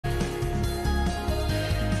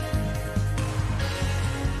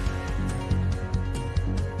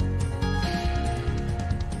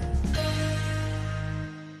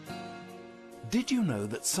Did you know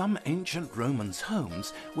that some ancient Romans'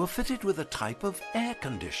 homes were fitted with a type of air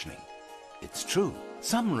conditioning? It's true,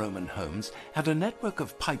 some Roman homes had a network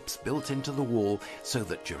of pipes built into the wall so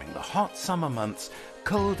that during the hot summer months,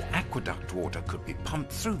 cold aqueduct water could be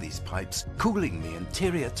pumped through these pipes, cooling the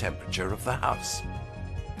interior temperature of the house.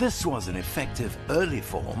 This was an effective early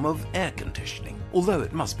form of air conditioning, although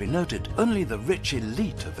it must be noted only the rich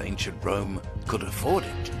elite of ancient Rome could afford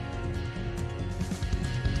it.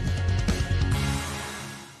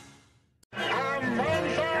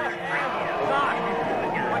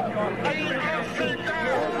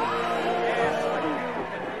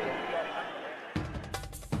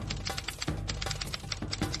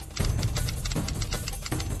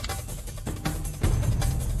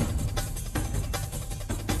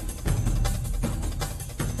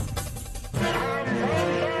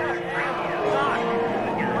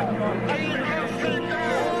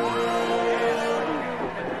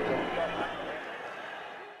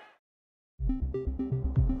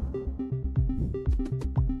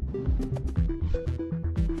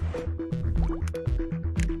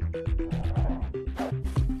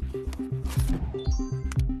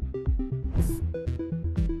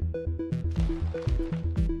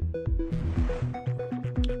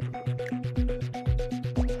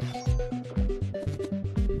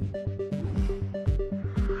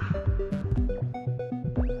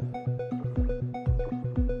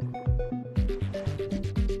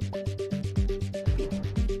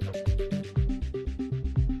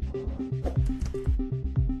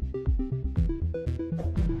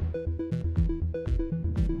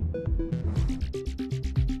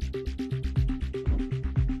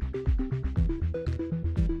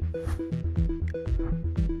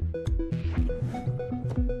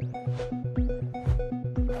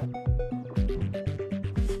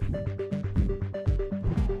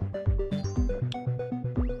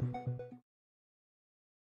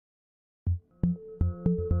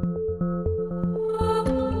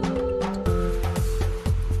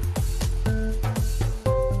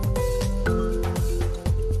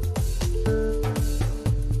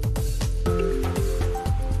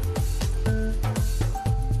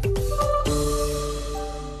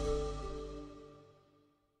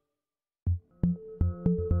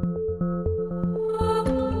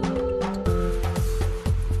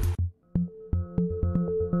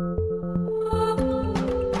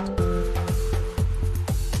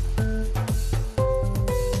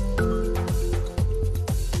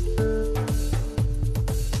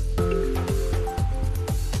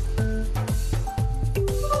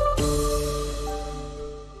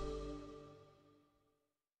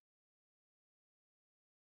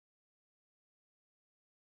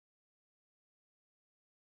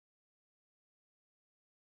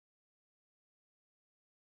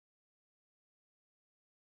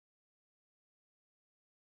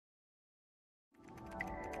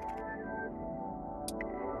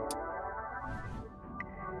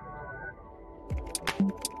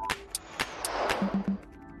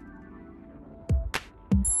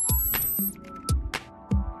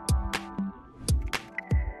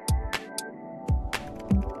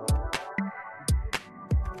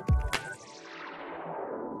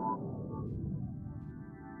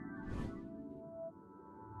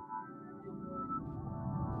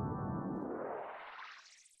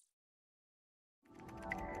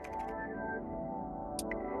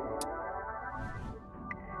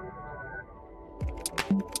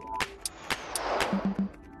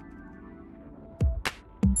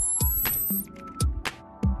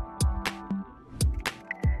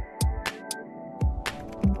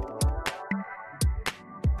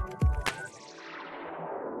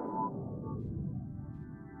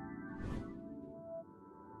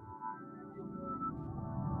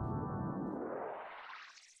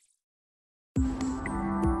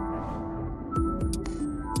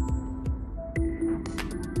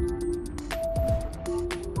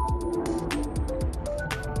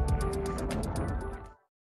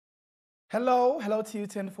 Hello to you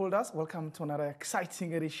Tenfolders. Welcome to another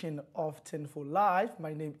exciting edition of Tenfold Live.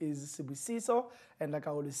 My name is Sibusiso, and like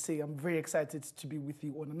I always say, I'm very excited to be with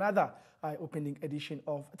you on another eye-opening edition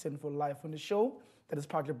of Tenfold Live on the show that is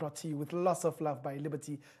proudly brought to you with lots of love by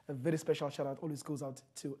Liberty. A very special shout out always goes out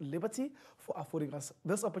to Liberty for affording us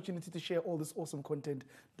this opportunity to share all this awesome content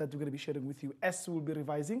that we're going to be sharing with you as we'll be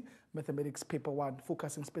revising Mathematics Paper 1,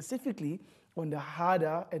 focusing specifically on the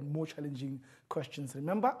harder and more challenging questions.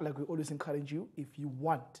 Remember, like we always encourage you, if you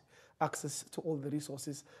want access to all the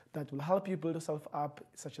resources that will help you build yourself up,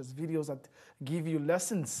 such as videos that give you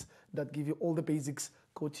lessons, that give you all the basics.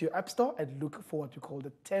 Go to your app store and look for what we call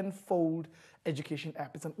the Tenfold education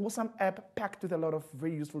app. It's an awesome app packed with a lot of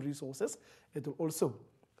very useful resources. It will also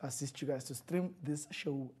assist you guys to stream this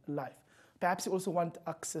show live. Perhaps you also want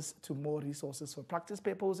access to more resources for practice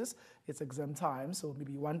purposes. It's exam time, so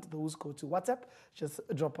maybe you want those, go to WhatsApp. Just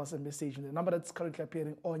drop us a message. And the number that's currently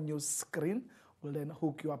appearing on your screen will then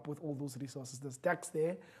hook you up with all those resources. There's text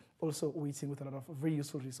there, also waiting with a lot of very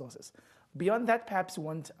useful resources. Beyond that, perhaps you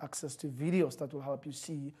want access to videos that will help you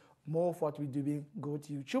see more of what we're doing. Go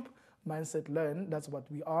to YouTube, Mindset Learn. That's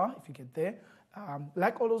what we are, if you get there.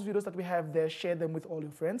 Like all those videos that we have there, share them with all your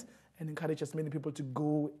friends and encourage as many people to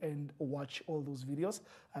go and watch all those videos.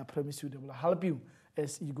 I promise you they will help you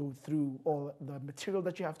as you go through all the material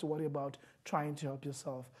that you have to worry about, trying to help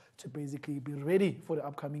yourself to basically be ready for the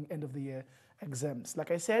upcoming end of the year exams. Like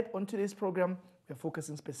I said, on today's program, we're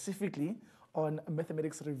focusing specifically on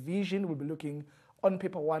mathematics revision. We'll be looking on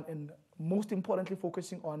paper one and most importantly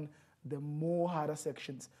focusing on the more harder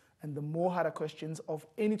sections and the more harder questions of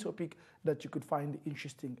any topic that you could find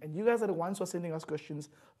interesting. And you guys are the ones who are sending us questions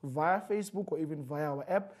via Facebook or even via our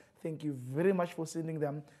app. Thank you very much for sending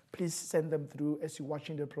them. Please send them through as you're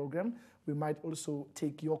watching the program. We might also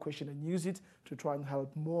take your question and use it to try and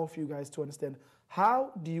help more of you guys to understand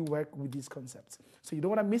how do you work with these concepts. So you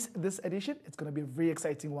don't want to miss this edition. It's going to be a very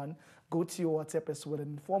exciting one. Go to your WhatsApp as well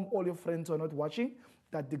and inform all your friends who are not watching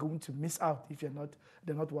that they're going to miss out if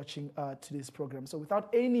they're not watching today's program. So without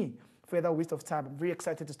any further waste of time, I'm very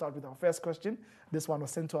excited to start with our first question. This one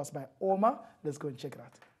was sent to us by Oma. Let's go and check it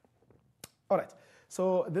out. All right.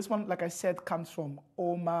 So this one, like I said, comes from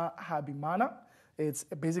Oma Habimana. It's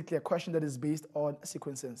basically a question that is based on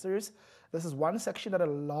sequence and series. This is one section that a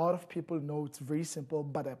lot of people know. It's very simple,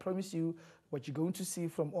 but I promise you what you're going to see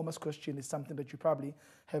from Oma's question is something that you probably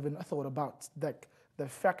haven't thought about. Like the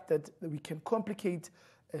fact that we can complicate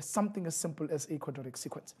something as simple as a quadratic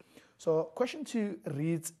sequence. So question 2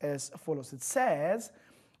 reads as follows. It says,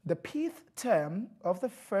 the pth term of the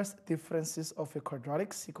first differences of a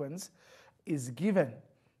quadratic sequence is given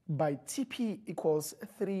by Tp equals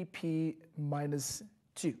 3p minus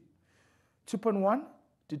 2. 2.1,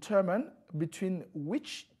 determine between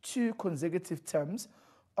which two consecutive terms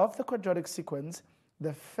of the quadratic sequence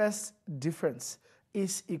the first difference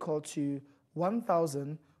is equal to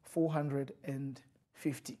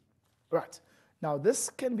 1,450. Right. Now, this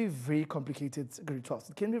can be very complicated, grade 12.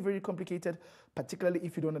 It can be very complicated, particularly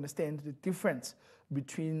if you don't understand the difference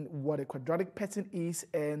between what a quadratic pattern is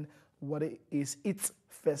and what is its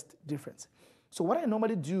first difference. So what I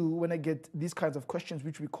normally do when I get these kinds of questions,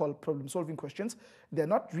 which we call problem-solving questions, they're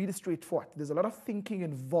not really straightforward. There's a lot of thinking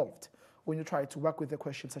involved when you try to work with a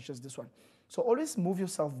question such as this one. So always move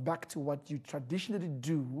yourself back to what you traditionally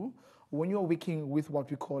do when you're working with what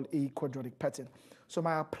we call a quadratic pattern. So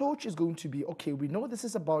my approach is going to be, okay, we know this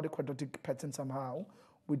is about a quadratic pattern somehow.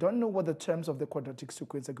 We don't know what the terms of the quadratic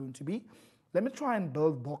sequence are going to be. Let me try and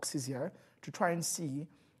build boxes here to try and see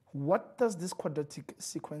what does this quadratic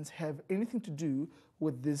sequence have anything to do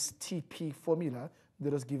with this TP formula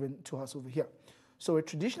that is given to us over here. So a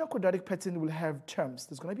traditional quadratic pattern will have terms.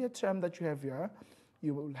 There's going to be a term that you have here.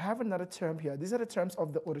 You will have another term here. These are the terms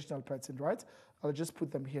of the original pattern, right? I'll just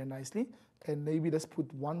put them here nicely. And maybe let's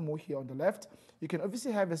put one more here on the left. You can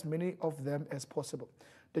obviously have as many of them as possible.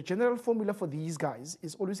 The general formula for these guys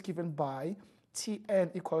is always given by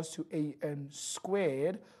Tn equals to An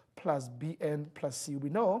squared plus Bn plus C. We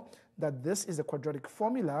know that this is a quadratic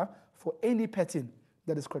formula for any pattern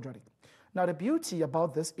that is quadratic. Now, the beauty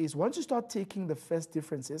about this is once you start taking the first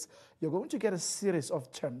differences, you're going to get a series of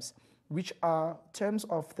terms, which are terms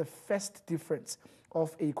of the first difference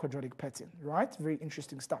of a quadratic pattern, right? Very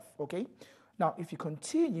interesting stuff, okay? Now, if you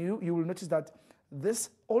continue, you will notice that this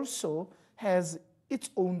also has its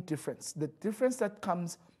own difference. The difference that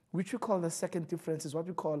comes, which we call the second difference, is what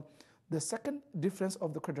we call the second difference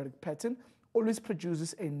of the quadratic pattern always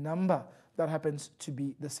produces a number that happens to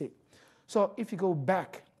be the same. So if you go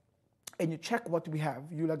back and you check what we have,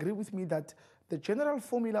 you'll agree with me that the general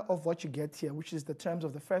formula of what you get here, which is the terms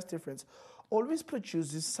of the first difference, always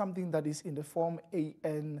produces something that is in the form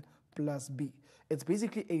An plus B. It's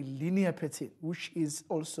basically a linear pattern, which is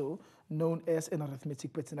also known as an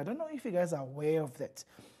arithmetic pattern. I don't know if you guys are aware of that,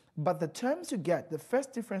 but the terms you get, the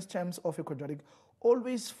first difference terms of a quadratic,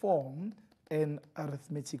 always form an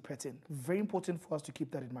arithmetic pattern. Very important for us to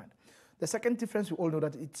keep that in mind. The second difference, we all know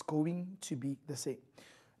that it's going to be the same.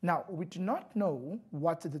 Now, we do not know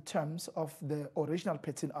what the terms of the original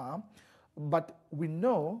pattern are, but we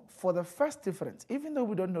know for the first difference, even though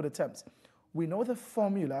we don't know the terms, we know the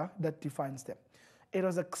formula that defines them. It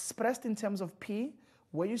was expressed in terms of P.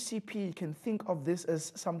 Where you see P, you can think of this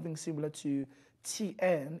as something similar to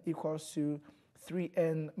Tn equals to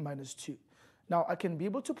 3n minus 2. Now, I can be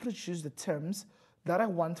able to produce the terms that I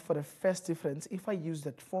want for the first difference if I use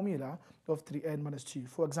that formula of 3n minus 2.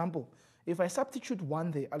 For example, if I substitute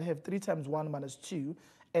 1 there, I'll have 3 times 1 minus 2,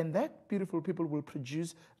 and that, beautiful people, will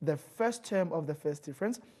produce the first term of the first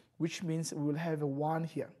difference, which means we will have a 1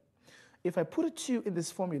 here. If I put a 2 in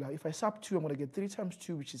this formula, if I sub 2, I'm going to get 3 times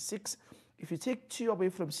 2, which is 6. If you take 2 away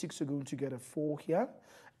from 6, you're going to get a 4 here.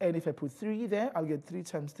 And if I put 3 there, I'll get 3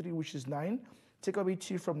 times 3, which is 9. Take away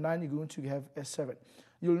 2 from 9, you're going to have a 7.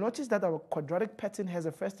 You'll notice that our quadratic pattern has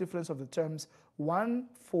a first difference of the terms 1,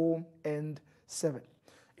 4, and 7.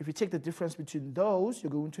 If you take the difference between those,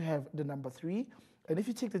 you're going to have the number 3. And if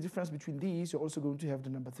you take the difference between these, you're also going to have the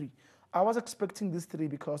number 3. I was expecting this 3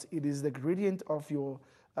 because it is the gradient of your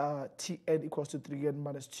Tn equals to 3n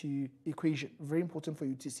minus 2 equation. Very important for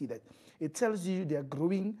you to see that. It tells you they are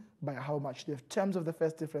growing by how much. The terms of the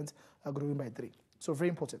first difference are growing by 3. So very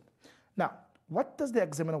important. Now, what does the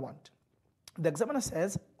examiner want? The examiner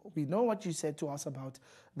says, we know what you said to us about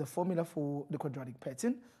the formula for the quadratic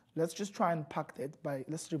pattern. Let's just try and pack that by,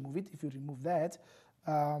 let's remove it. If you remove that,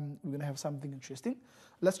 we're going to have something interesting.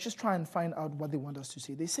 Let's just try and find out what they want us to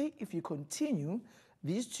say. They say if you continue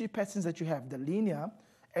these two patterns that you have, the linear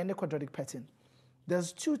and the quadratic pattern,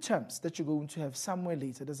 there's two terms that you're going to have somewhere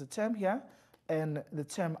later. There's a term here and the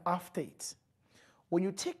term after it. When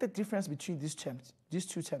you take the difference between these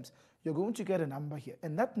two terms, you're going to get a number here.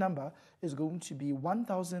 And that number is going to be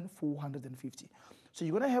 1,450. So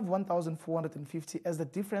you're going to have 1,450 as the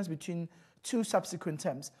difference between two subsequent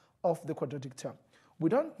terms of the quadratic term. We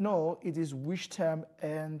don't know it is which term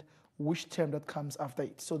and which term that comes after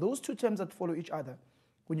it. So those two terms that follow each other,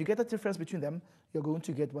 when you get the difference between them, you're going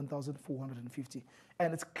to get 1,450.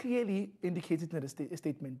 And it's clearly indicated in the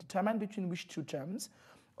statement, determine between which two terms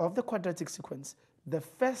of the quadratic sequence, the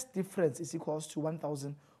first difference is equals to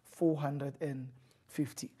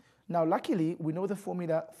 1,450. Now, luckily, we know the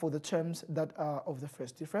formula for the terms that are of the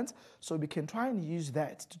first difference, so we can try and use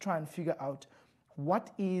that to try and figure out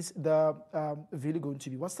what is the value going to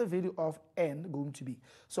be? What's the value of n going to be?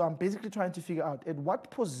 So I'm basically trying to figure out at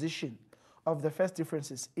what position of the first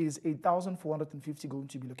differences is 1,450 going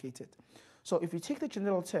to be located. So if you take the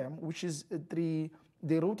general term, which is 3,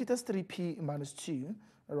 they wrote it as 3p minus 2,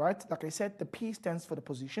 all right? Like I said, the p stands for the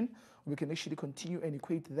position. We can actually continue and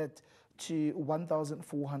equate that to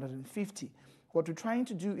 1,450. What we're trying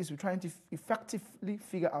to do is we're trying to effectively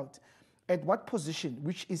figure out at what position,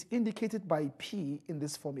 which is indicated by p in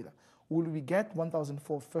this formula, will we get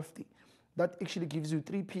 1,450. That actually gives you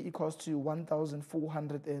 3p equals to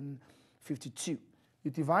 1,452.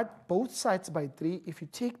 You divide both sides by 3. If you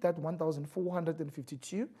take that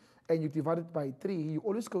 1,452 and you divide it by 3, you're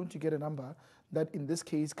always going to get a number that in this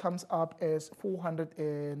case comes up as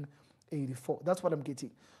 484. That's what I'm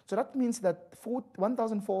getting. So that means that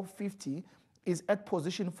 1,450 is at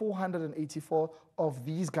position 484 of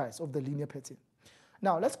these guys, of the linear pattern.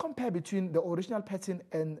 Now, let's compare between the original pattern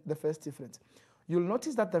and the first difference. You'll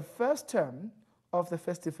notice that the first term of the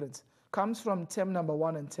first difference comes from term number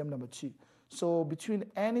 1 and term number 2. So between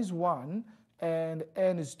n is 1 and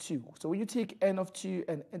n is 2. So when you take n of 2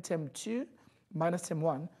 and term 2 minus term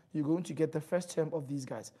 1, you're going to get the first term of these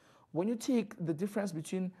guys. When you take the difference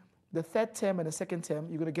between the third term and the second term,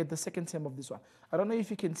 you're going to get the second term of this one. I don't know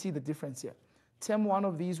if you can see the difference here. Term 1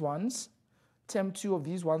 of these ones, term 2 of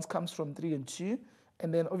these ones comes from 3 and 2,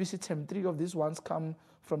 and then obviously term 3 of these ones come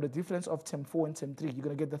from the difference of term 4 and term 3. You're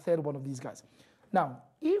going to get the third one of these guys. Now,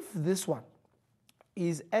 if this one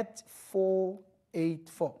is at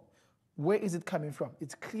 484, where is it coming from?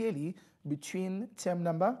 It's clearly between term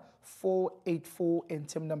number 484 and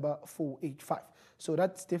term number 485. So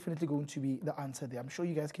that's definitely going to be the answer there. I'm sure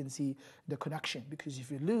you guys can see the connection, because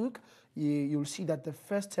if you look, you'll see that the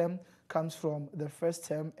first term comes from the first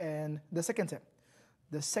term and the second term.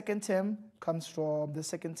 The second term comes from the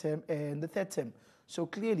second term and the third term. So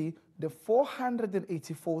clearly, the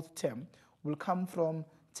 484th term will come from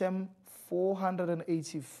term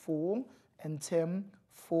 484 and term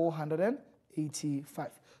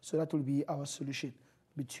 485. So that will be our solution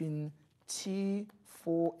between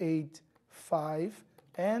T485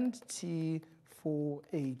 and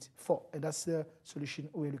T484. And that's the solution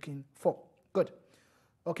we're looking for. Good.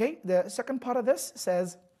 Okay, the second part of this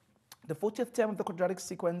says the 40th term of the quadratic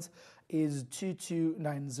sequence is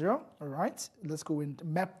 2290. All right, let's go and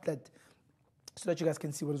map that so that you guys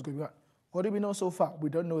can see what is going on. What do we know so far? We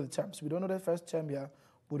don't know the terms. We don't know the first term here.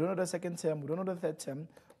 We don't know the second term. We don't know the third term.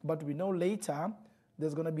 But we know later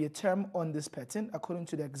there's going to be a term on this pattern, according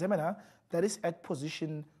to the examiner, that is at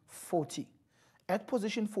position 40. At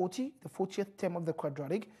position 40, the 40th term of the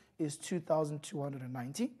quadratic is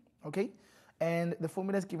 2,290, okay? And the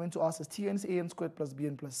formula is given to us as Tn is an squared plus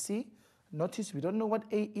bn plus c. Notice we don't know what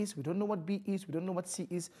a is, we don't know what b is, we don't know what c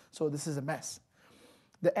is, so this is a mess.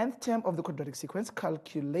 The nth term of the quadratic sequence,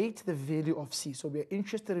 calculate the value of c. So we are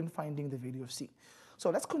interested in finding the value of c.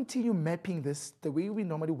 So let's continue mapping this the way we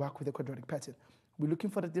normally work with the quadratic pattern. We're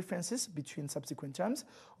looking for the differences between subsequent terms.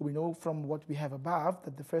 We know from what we have above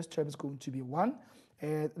that the first term is going to be 1,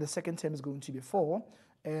 and the second term is going to be 4,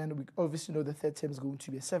 and we obviously know the third term is going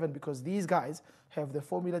to be 7 because these guys have the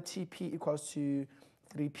formula Tp equals to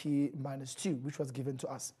 3p minus 2, which was given to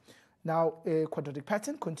us. Now, a quadratic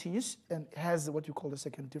pattern continues and has what you call the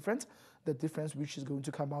second difference, the difference which is going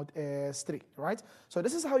to come out as 3, right? So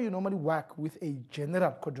this is how you normally work with a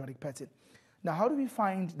general quadratic pattern. Now, how do we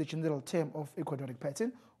find the general term of a quadratic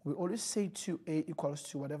pattern? We always say 2a equals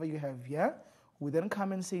to whatever you have here. We then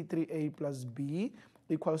come and say 3a plus b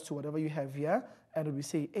equals to whatever you have here. And we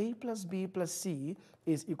say a plus b plus c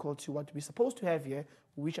is equal to what we're supposed to have here,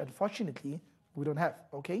 which unfortunately we don't have,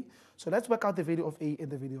 okay? So let's work out the value of a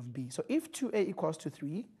and the value of b. So if 2a equals to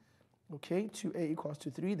 3, okay, 2a equals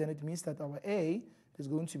to 3, then it means that our a is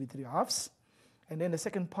going to be 3 halves. And then the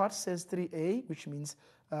second part says 3a, which means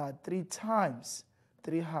 3 times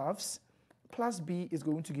 3 halves plus b is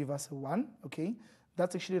going to give us a 1, okay?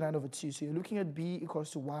 That's actually 9 over 2. So you're looking at b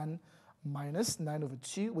equals to 1 minus 9 over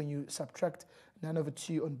 2. When you subtract 9 over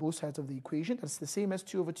 2 on both sides of the equation, that's the same as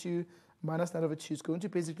 2 over 2 minus 9 over 2. It's going to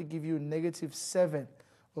basically give you negative 7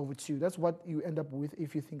 over 2. That's what you end up with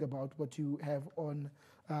if you think about what you have on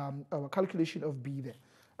our calculation of b there.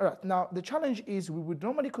 All right, now the challenge is we would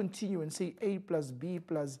normally continue and say a plus b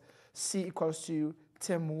plus c equals to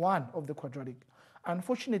term 1 of the quadratic.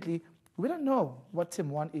 Unfortunately, we don't know what term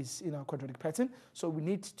 1 is in our quadratic pattern, so we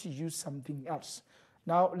need to use something else.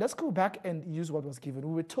 Now, let's go back and use what was given.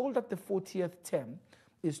 We were told that the 40th term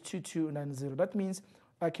is 2290. That means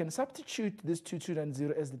I can substitute this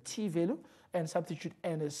 2290 as the t value and substitute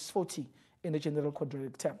n as 40 in the general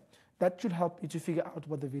quadratic term. That should help you to figure out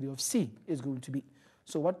what the value of c is going to be.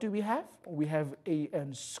 So what do we have? We have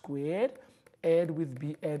an squared, add with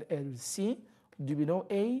b and add with c. Do we know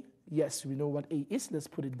a? Yes, we know what a is. Let's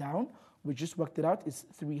put it down. We just worked it out. It's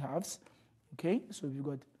 3 halves. Okay, so we've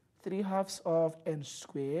got 3 halves of n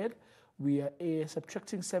squared. We are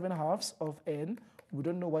subtracting 7 halves of n. We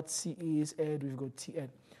don't know what c is, and we've got tn.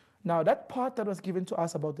 Now, that part that was given to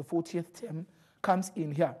us about the 40th term comes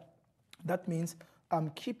in here. That means I'm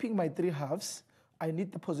keeping my 3 halves. I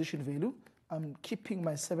need the position value. I'm keeping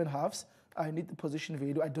my 7 halves. I need the position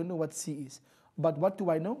value. I don't know what c is. But what do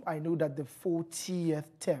I know? I know that the 40th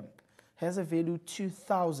term has a value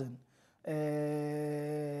 2,000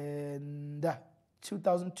 and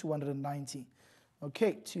 2,290.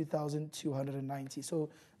 Okay, 2,290. So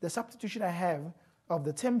the substitution I have of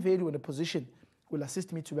the term value and the position will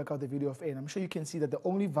assist me to work out the value of a. And I'm sure you can see that the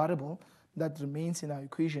only variable that remains in our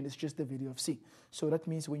equation is just the value of c. So that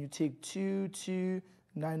means when you take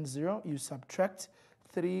 2290, you subtract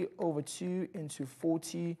 3 over 2 into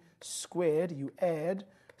 40 squared, you add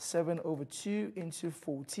 7 over 2 into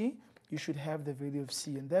 40, you should have the value of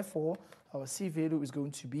c. And therefore, our c value is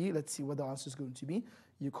going to be, let's see what the answer is going to be.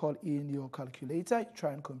 You call in your calculator, you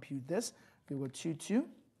try and compute this. We've got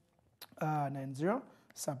 2290,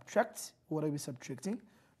 subtract, what are we subtracting?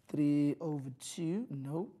 3 over 2,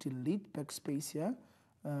 no, delete, backspace here,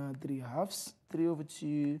 3 halves, 3 over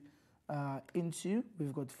 2 into,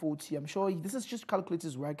 we've got 40. I'm sure this is just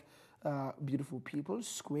calculators work, beautiful people,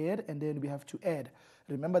 squared, and then we have to add.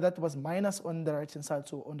 Remember that was minus on the right hand side,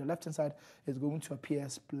 so on the left hand side it's going to appear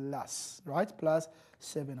as plus, right? Plus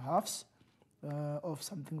 7 halves of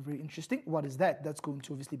something very interesting. What is that? That's going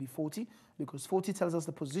to obviously be 40, because 40 tells us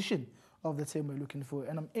the position of the term we're looking for,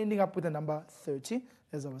 and I'm ending up with the number 30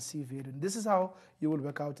 as our c value. And this is how you will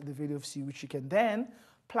work out the value of c, which you can then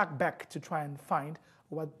plug back to try and find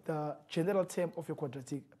what the general term of your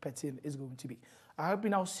quadratic pattern is going to be. I hope you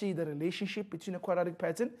now see the relationship between a quadratic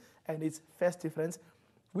pattern and its first difference,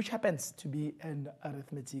 which happens to be an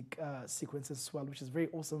arithmetic sequence as well, which is very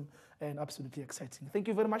awesome and absolutely exciting. Thank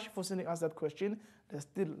you very much for sending us that question. There's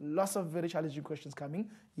still lots of very challenging questions coming.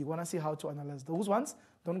 You want to see how to analyze those ones?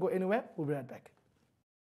 Don't go anywhere. We'll be right back.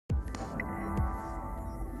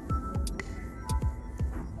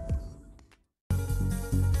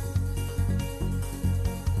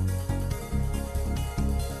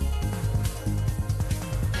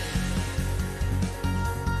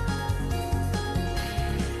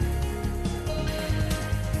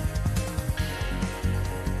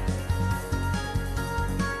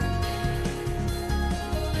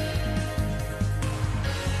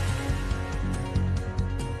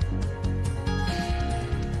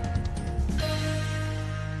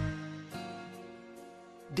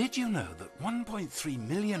 Did you know that 1.3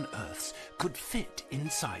 million Earths could fit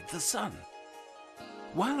inside the Sun?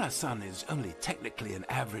 While our Sun is only technically an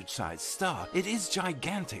average-sized star, it is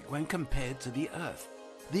gigantic when compared to the Earth.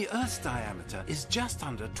 The Earth's diameter is just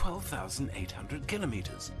under 12,800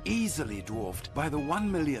 kilometers, easily dwarfed by the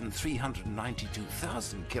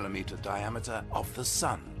 1,392,000 kilometer diameter of the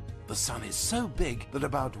Sun. The Sun is so big that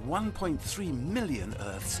about 1.3 million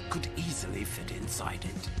Earths could easily fit inside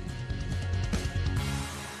it.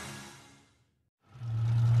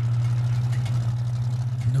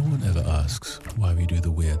 No one ever asks why we do the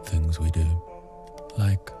weird things we do.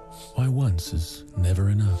 Like, why once is never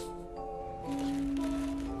enough.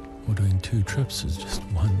 Or doing 2 trips is just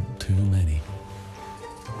one too many.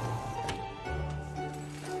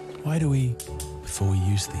 Why do we, before we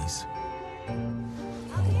use these?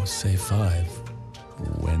 Or say 5,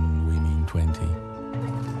 when we mean 20?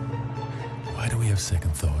 Why do we have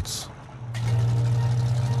second thoughts?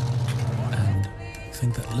 And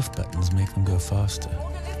think that lift buttons make them go faster?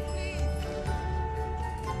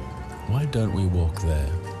 Why don't we walk there?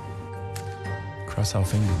 Cross our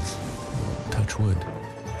fingers, touch wood,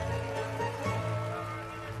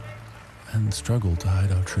 and struggle to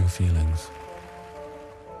hide our true feelings.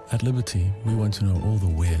 At Liberty, we want to know all the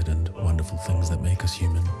weird and wonderful things that make us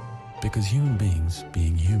human, because human beings,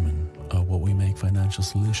 being human, are what we make financial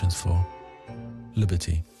solutions for.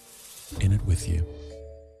 Liberty, in it with you.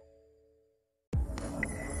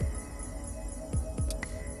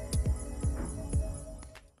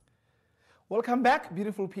 Welcome back,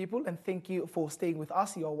 beautiful people, and thank you for staying with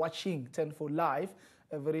us. You are watching Tenfold Live,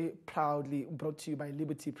 very proudly brought to you by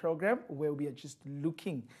Liberty program, where we are just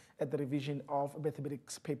looking at the revision of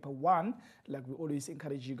Mathematics Paper 1. Like we always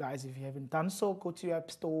encourage you guys, if you haven't done so, go to your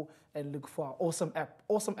app store and look for our awesome app.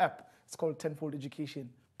 Awesome app. It's called Tenfold Education,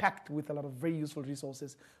 packed with a lot of very useful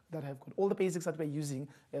resources that have got all the basics that we're using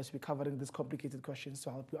as we're covering these complicated questions to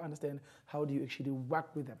help you understand how do you actually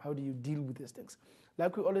work with them, how do you deal with these things.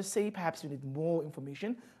 Like we always say, perhaps you need more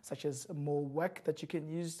information, such as more work that you can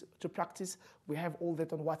use to practice. We have all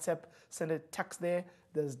that on WhatsApp. Send a text there.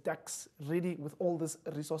 There's decks ready with all these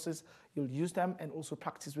resources. You'll use them and also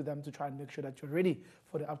practice with them to try and make sure that you're ready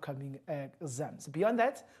for the upcoming exams. Beyond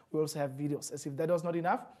that, we also have videos. As if that was not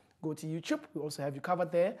enough, go to YouTube. We also have you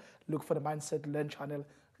covered there. Look for the Mindset Learn channel.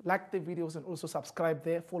 Like the videos and also subscribe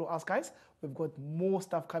there. Follow us, guys. We've got more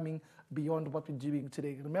stuff coming beyond what we're doing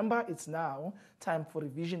today. Remember, it's now time for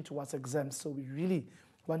revision towards exams. So we really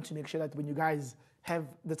want to make sure that when you guys have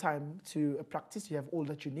the time to practice, you have all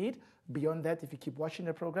that you need. Beyond that, if you keep watching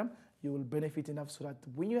the program, you will benefit enough so that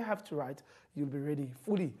when you have to write, you'll be ready,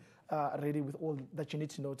 fully ready with all that you need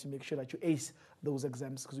to know to make sure that you ace those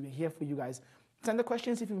exams, because we're here for you guys. Send the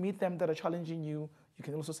questions if you meet them that are challenging you. You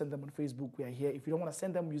can also send them on Facebook. We are here. If you don't want to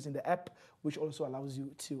send them using the app, which also allows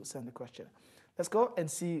you to send the question. Let's go and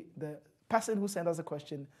see the person who sent us the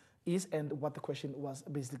question is and what the question was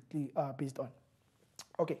basically based on.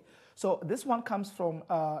 Okay, so this one comes from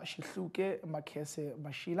Shihluke Makese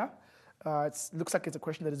Mashila. It looks like it's a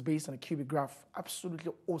question that is based on a cubic graph.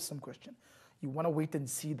 Absolutely awesome question. You want to wait and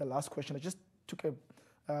see the last question. I just took a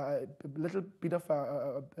little bit of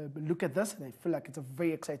a look at this, and I feel like it's a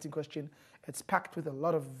very exciting question. It's packed with a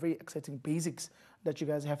lot of very exciting basics that you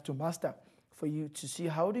guys have to master for you to see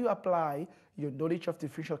how do you apply your knowledge of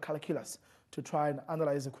differential calculus to try and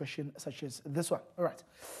analyze a question such as this one. All right.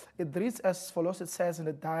 It reads as follows. It says in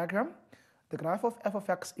the diagram, the graph of f of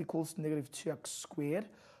x equals negative 2x squared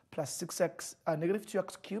plus 6x, negative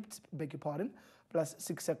 2x cubed, beg your pardon, plus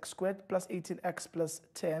 6x squared plus 18x plus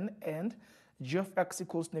 10, and g of x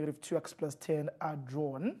equals negative 2x plus 10 are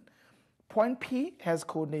drawn. Point P has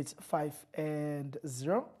coordinates 5 and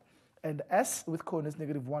 0, and S with coordinates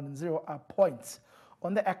negative 1 and 0 are points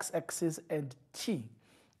on the x-axis, and T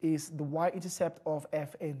is the y-intercept of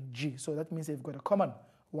F and G. So that means they've got a common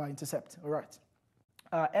y-intercept. All right.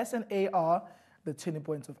 S and A are the turning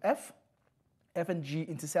points of F. F and G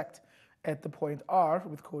intersect at the point R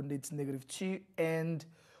with coordinates negative 2 and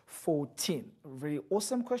 14. Very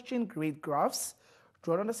awesome question. Great graphs.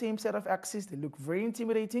 Drawn on the same set of axes. They look very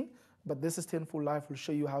intimidating, but this is Tenfold Live. We'll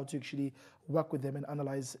show you how to actually work with them and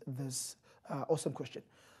analyze this awesome question.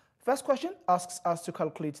 First question asks us to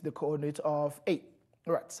calculate the coordinate of A.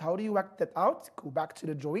 All right, so how do you work that out? Go back to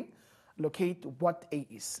the drawing. Locate what A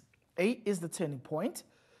is. A is the turning point.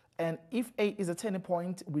 And if A is a turning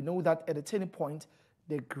point, we know that at a turning point,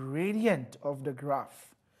 the gradient of the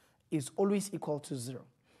graph is always equal to 0.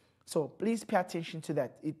 So please pay attention to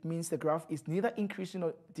that. It means the graph is neither increasing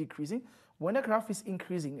nor decreasing. When the graph is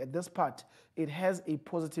increasing at this part, it has a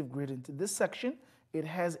positive gradient. This section, it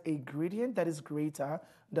has a gradient that is greater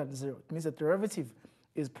than 0. It means the derivative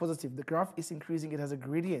is positive. The graph is increasing. It has a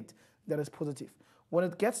gradient that is positive. When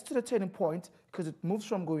it gets to the turning point, because it moves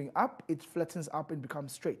from going up, it flattens up and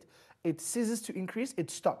becomes straight. It ceases to increase, it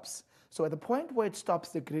stops. So at the point where it stops,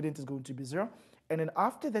 the gradient is going to be 0. And then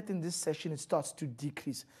after that, in this session, it starts to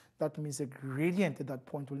decrease. That means the gradient at that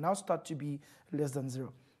point will now start to be less than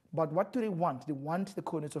 0. But what do they want? They want the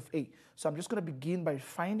coordinates of A. So I'm just going to begin by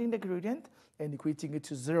finding the gradient and equating it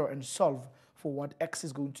to 0 and solve for what x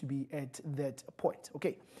is going to be at that point.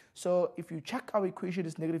 Okay, so if you check our equation,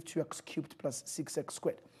 is negative 2x cubed plus 6x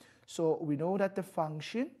squared. So we know that the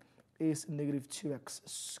function is negative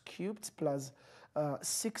 2x cubed plus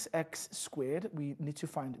 6x squared. We need to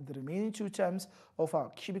find the remaining two terms of our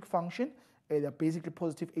cubic function. They're basically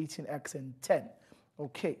positive 18x and 10.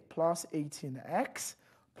 Okay, plus 18x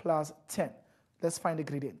plus 10. Let's find the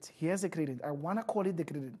gradient. Here's the gradient. I want to call it the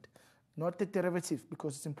gradient, not the derivative,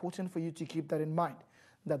 because it's important for you to keep that in mind,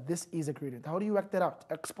 that this is a gradient. How do you work that out?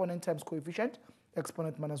 Exponent times coefficient,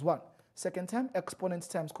 exponent minus 1. Second term, exponent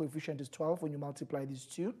times coefficient is 12 when you multiply these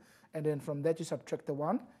two. And then from that, you subtract the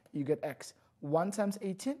 1, you get x. 1 times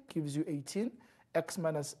 18 gives you 18. X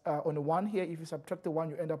minus, on the 1 here, if you subtract the 1,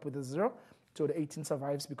 you end up with a 0. So the 18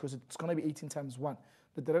 survives because it's going to be 18 times 1.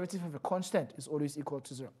 The derivative of a constant is always equal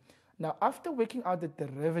to 0. Now, after working out the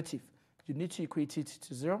derivative, you need to equate it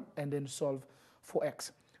to 0 and then solve for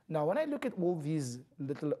x. Now, when I look at all these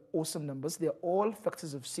little awesome numbers, they're all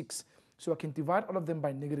factors of 6. So I can divide all of them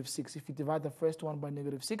by negative 6. If you divide the first one by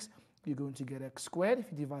negative 6, you're going to get x squared. If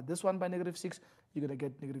you divide this one by negative 6, you're going to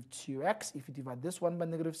get negative 2x. If you divide this one by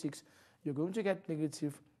negative 6, you're going to get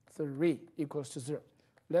negative 3 equals to 0.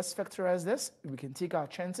 Let's factorize this. We can take our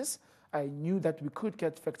chances. I knew that we could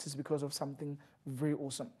get factors because of something very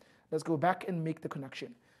awesome. Let's go back and make the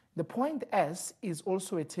connection. The point S is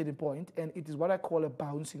also a turning point, and it is what I call a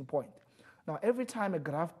bouncing point. Now, every time a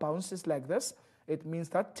graph bounces like this, it means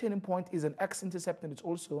that turning point is an x-intercept, and it's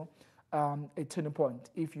also a turning point.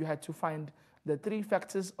 If you had to find the 3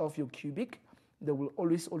 factors of your cubic, there will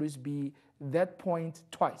always be that point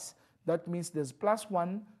twice. That means there's plus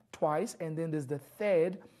 1 twice, and then there's the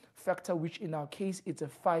third factor, which in our case, it's a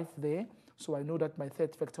 5 there. So I know that my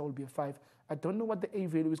third factor will be a 5. I don't know what the A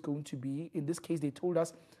value is going to be. In this case, they told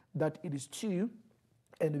us that it is 2.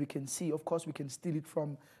 And we can see, of course, we can steal it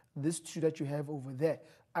from this 2 that you have over there.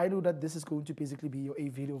 I know that this is going to basically be your A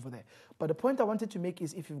value over there. But the point I wanted to make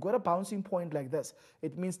is if you've got a bouncing point like this,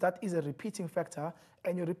 it means that is a repeating factor,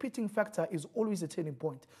 and your repeating factor is always a turning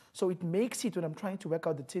point. So it makes it, when I'm trying to work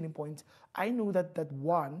out the turning point, I know that that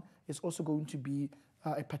 1 is also going to be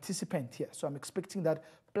a participant here. So I'm expecting that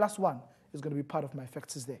plus 1 is going to be part of my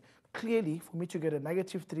factors there. Clearly, for me to get a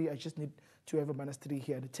negative 3, I just need to have a minus 3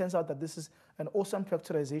 here. And it turns out that this is an awesome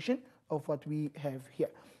factorization of what we have here.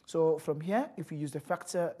 So from here, if you use the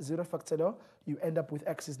factor 0 factor law, you end up with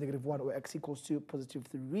x is negative 1 or x equals to positive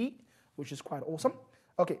 3, which is quite awesome.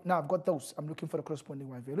 Okay, now I've got those. I'm looking for the corresponding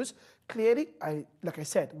y values. Clearly, like I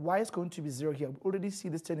said, y is going to be 0 here. We already see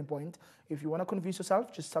this turning point. If you want to convince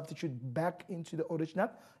yourself, just substitute back into the original.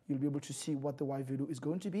 You'll be able to see what the y value is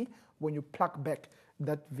going to be when you plug back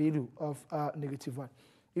that value of negative 1.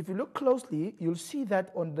 If you look closely, you'll see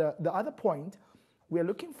that on the other point, we are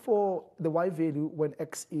looking for the y value when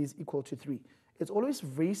x is equal to 3. It's always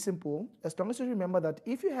very simple, as long as you remember that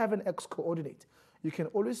if you have an x coordinate, you can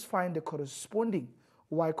always find the corresponding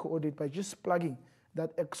y coordinate by just plugging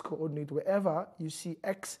that x coordinate wherever you see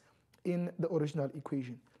x in the original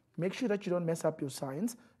equation. Make sure that you don't mess up your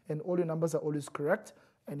signs and all your numbers are always correct.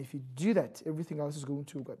 And if you do that, everything else is going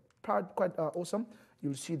to be quite awesome.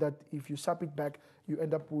 You'll see that if you sub it back, you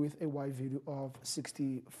end up with a y value of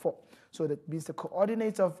 64. So that means the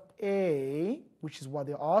coordinates of A, which is what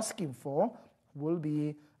they're asking for, will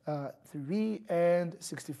be 3 and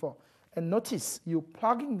 64. And notice, you're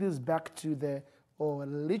plugging this back to the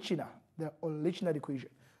original equation,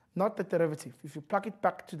 not the derivative. If you plug it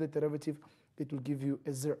back to the derivative, it will give you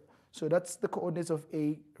a 0. So that's the coordinates of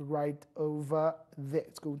A right over there.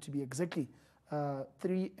 It's going to be exactly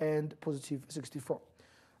 3 and positive 64.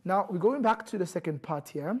 Now, we're going back to the second part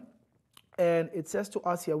here, and it says to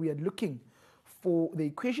us here, we are looking for the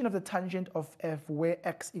equation of the tangent of f where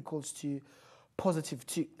x equals to positive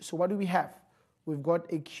 2. So what do we have? We've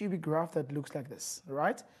got a cubic graph that looks like this,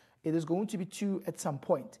 right? It is going to be 2 at some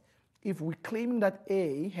point. If we're claiming that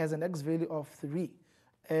A has an x value of 3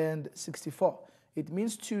 and 64, it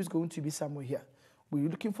means 2 is going to be somewhere here. We're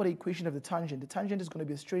looking for the equation of the tangent. The tangent is going to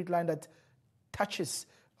be a straight line that touches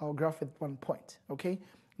our graph at one point, okay?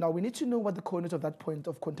 Now, we need to know what the coordinate of that point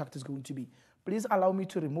of contact is going to be. Please allow me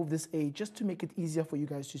to remove this A just to make it easier for you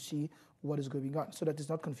guys to see what is going on so that it's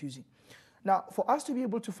not confusing. Now, for us to be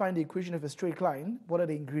able to find the equation of a straight line, what are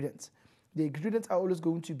the ingredients? The ingredients are always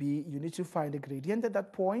going to be, you need to find the gradient at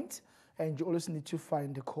that point, and you always need to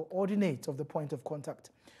find the coordinates of the point of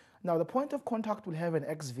contact. Now, the point of contact will have an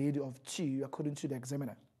x value of 2 according to the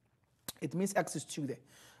examiner. It means x is 2 there.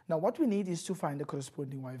 Now, what we need is to find the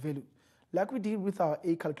corresponding y value. Like we did with our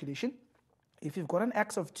a calculation, if you've got an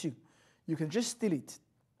x of 2, you can just steal it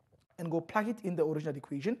and go plug it in the original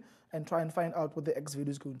equation and try and find out what the x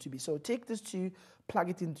value is going to be. So take this 2, plug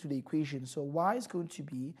it into the equation. So y is going to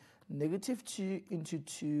be negative 2 into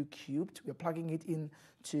 2 cubed. We're plugging it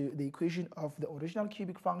into the equation of the original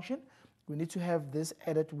cubic function. We need to have this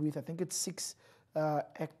added with, I think it's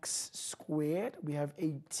 6x squared. We have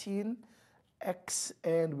 18x,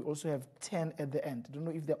 and we also have 10 at the end. I don't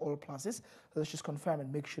know if they're all pluses. Let's just confirm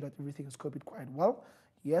and make sure that everything is copied quite well.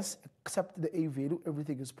 Yes, except the a value,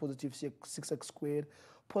 everything is positive 6x squared,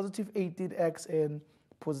 positive 18x, and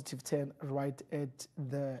positive 10 right at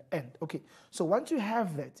the end. Okay, so once you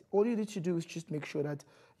have that, all you need to do is just make sure that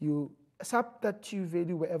you sub that 2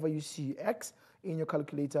 value wherever you see x in your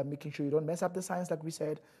calculator, making sure you don't mess up the signs like we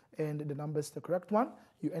said, and the number is the correct one.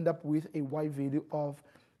 You end up with a y value of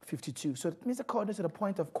 52. So that means the coordinates at the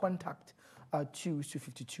point of contact are 2 to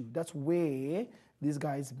 52. That's where these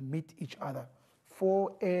guys meet each other.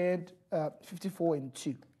 54 and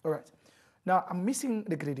 2. All right. Now, I'm missing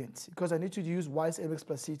the gradient because I need to use y is mx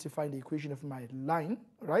plus c to find the equation of my line,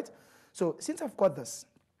 right? So since I've got this,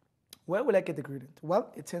 where will I get the gradient?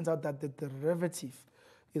 Well, it turns out that the derivative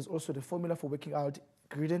is also the formula for working out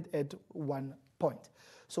gradient at one point.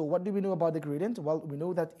 So what do we know about the gradient? Well, we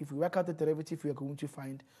know that if we work out the derivative, we are going to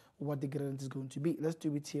find what the gradient is going to be. Let's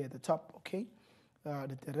do it here at the top, okay?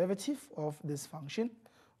 The derivative of this function,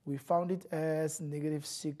 we found it as negative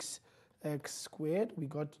 6x squared. We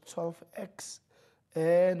got 12x,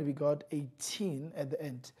 and we got 18 at the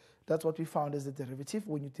end. That's what we found as the derivative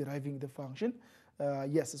when you're deriving the function.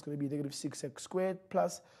 Yes, it's going to be negative 6x squared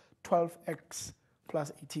plus 12x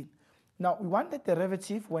plus 18. Now, we want the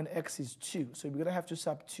derivative when x is 2. So we're going to have to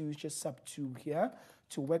sub 2, just sub 2 here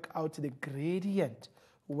to work out the gradient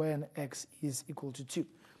when x is equal to 2.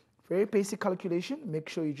 Very basic calculation. Make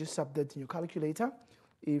sure you just sub that in your calculator.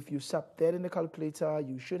 If you sub that in the calculator,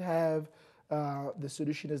 you should have the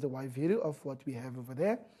solution as the y value of what we have over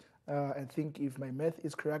there. I think if my math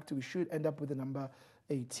is correct, we should end up with the number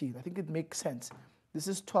 18. I think it makes sense. This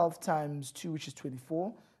is 12 times 2, which is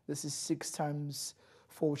 24. This is 6 times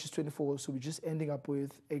 4, which is 24. So we're just ending up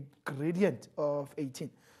with a gradient of 18.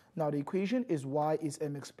 Now the equation is y is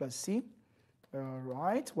mx plus c.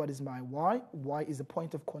 Right, what is my y? Y is the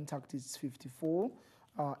point of contact, is 54.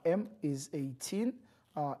 M is 18.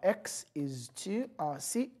 X is 2.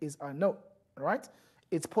 C is unknown. Right?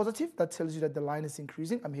 It's positive. That tells you that the line is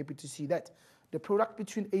increasing. I'm happy to see that. The product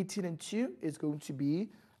between 18 and 2 is going to be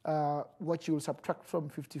what you will subtract from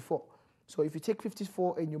 54. So if you take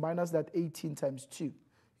 54 and you minus that 18 times 2,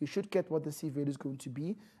 you should get what the C value is going to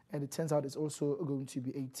be, and it turns out it's also going to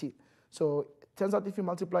be 18. So it turns out if you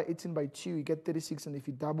multiply 18 by 2, you get 36, and if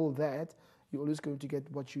you double that, you're always going to get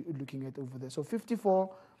what you're looking at over there. So 54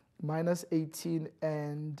 minus 18,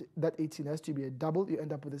 and that 18 has to be a double. You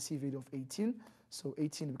end up with a C value of 18. So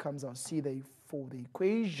 18 becomes our C there for the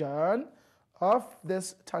equation of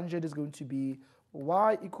this tangent is going to be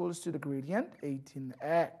y equals to the gradient,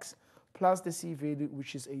 18x, plus the C value,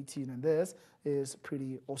 which is 18, and this is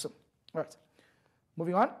pretty awesome. All right,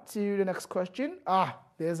 moving on to the next question.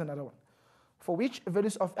 There's another one. For which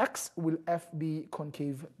values of x will f be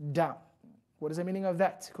concave down? What is the meaning of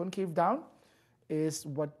that? Concave down is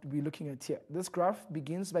what we're looking at here. This graph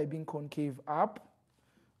begins by being concave up.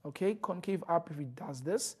 Okay, concave up if it does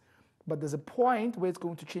this, but there's a point where it's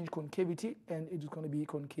going to change concavity and it is going to be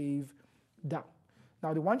concave down.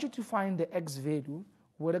 Now they want you to find the x value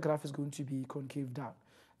where the graph is going to be concave down.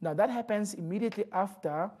 Now that happens immediately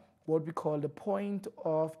after what we call the point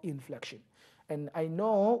of inflection. And I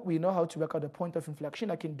know we know how to work out the point of inflection.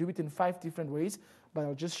 I can do it in 5 different ways, but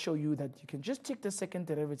I'll just show you that you can just take the second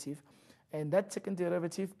derivative, and that second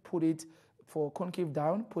derivative, put it for concave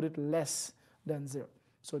down, put it less than 0.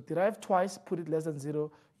 So derive twice, put it less than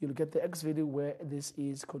 0, you'll get the x value where this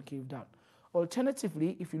is concave down.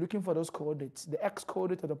 Alternatively, if you're looking for those coordinates, the x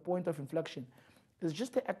coordinate at the point of inflection is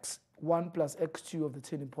just the x1 plus x2 of the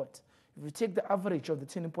turning point. If you take the average of the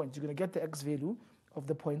turning points, you're going to get the x value of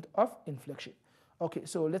the point of inflection. Okay,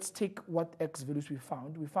 so let's take what x values we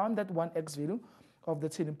found. We found that one x value of the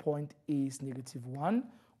turning point is -1.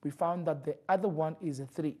 We found that the other one is a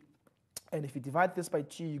 3. And if you divide this by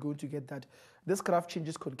 2, you're going to get that this graph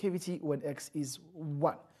changes concavity when x is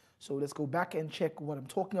 1. So let's go back and check what I'm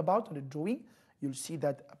talking about on the drawing. you'll see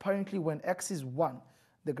that apparently when x is 1,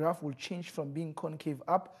 the graph will change from being concave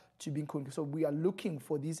up to being concave. So we are looking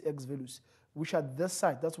for these x values, which are this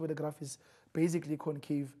side. That's where the graph is basically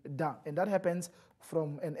concave down. And that happens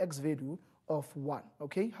from an x value of 1.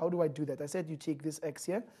 Okay, how do I do that? I said you take this x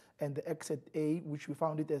here and the x at a, which we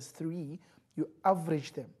found it as 3, you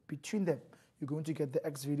average them. Between them, you're going to get the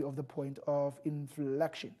x value of the point of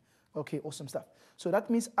inflection. Okay, awesome stuff. So that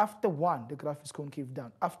means after 1, the graph is concave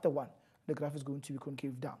down. After 1, the graph is going to be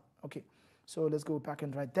concave down. Okay, so let's go back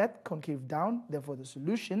and write that, concave down. Therefore, the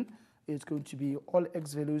solution is going to be all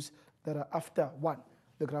x values that are after 1.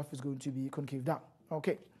 The graph is going to be concave down.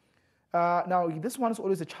 Okay, now this one is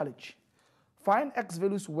always a challenge. Find x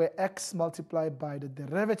values where x multiplied by the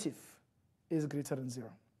derivative is greater than 0.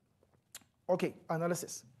 Okay,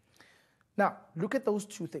 analysis. Now, look at those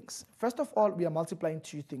two things. First of all, we are multiplying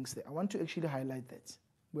two things there. I want to actually highlight that.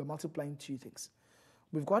 We're multiplying two things.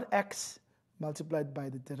 We've got x multiplied by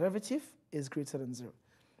the derivative is greater than 0.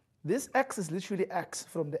 This x is literally x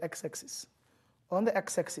from the x-axis. On the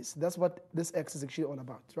x-axis, that's what this x is actually all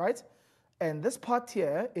about, right? And this part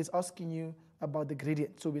here is asking you about the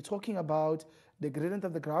gradient. So we're talking about the gradient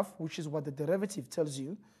of the graph, which is what the derivative tells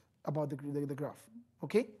you about the graph,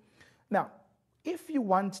 okay? Now, if you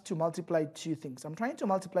want to multiply two things, I'm trying to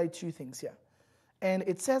multiply two things here, and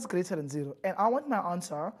it says greater than 0, and I want my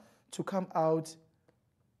answer to come out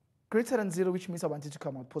greater than 0, which means I want it to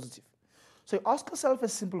come out positive. So you ask yourself a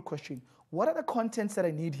simple question. What are the contents that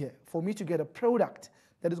I need here for me to get a product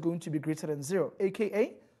that is going to be greater than 0,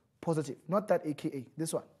 aka positive, not that aka,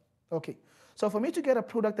 this one. Okay, so for me to get a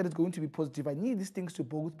product that is going to be positive, I need these things to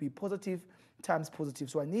both be positive times positive.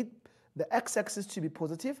 So I need the x-axis to be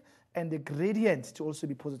positive and the gradient to also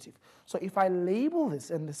be positive. So if I label this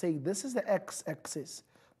and say this is the x-axis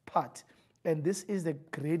part and this is the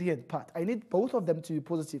gradient part, I need both of them to be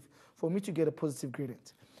positive for me to get a positive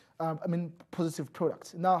gradient. Positive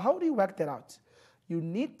product. Now, how do you work that out? You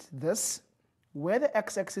need this where the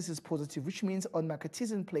x-axis is positive, which means on my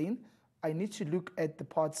Cartesian plane, I need to look at the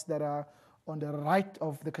parts that are on the right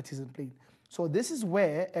of the Cartesian plane. So this is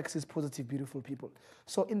where x is positive, beautiful people.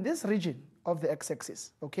 So in this region of the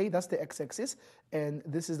x-axis, okay, that's the x-axis, and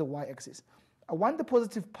this is the y-axis. I want the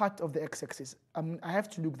positive part of the x-axis. I have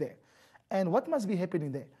to look there. And what must be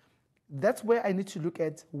happening there? That's where I need to look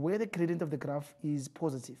at where the gradient of the graph is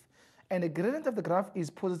positive. And the gradient of the graph is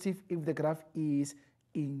positive if the graph is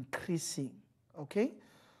increasing, okay?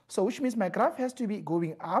 So which means my graph has to be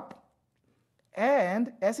going up,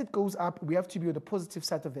 and as it goes up, we have to be on the positive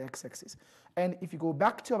side of the x-axis. And if you go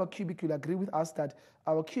back to our cubic, you'll agree with us that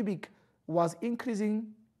our cubic was increasing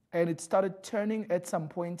and it started turning at some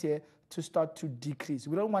point here to start to decrease.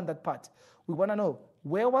 We don't want that part. We want to know,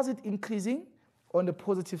 where was it increasing? On the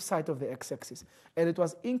positive side of the x-axis. And it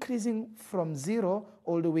was increasing from 0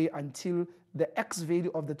 all the way until the x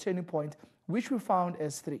value of the turning point, which we found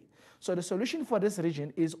as 3. So the solution for this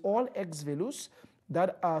region is all x values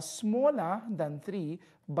that are smaller than 3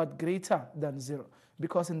 but greater than 0.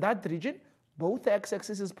 Because in that region, both the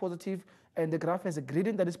x-axis is positive and the graph has a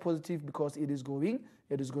gradient that is positive because it is going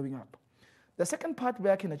up. The second part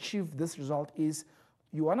where I can achieve this result is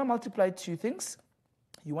you want to multiply two things.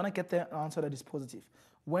 You want to get the answer that is positive.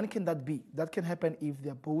 When can that be? That can happen if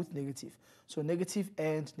they're both negative. So negative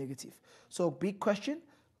and negative. So big question,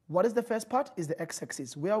 what is the first part? Is the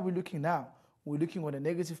x-axis. Where are we looking now? We're looking on the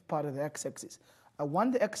negative part of the x-axis. I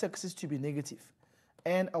want the x-axis to be negative.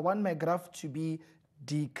 And I want my graph to be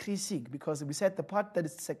decreasing because we said the part that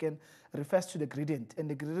is second refers to the gradient. And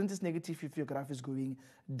the gradient is negative if your graph is going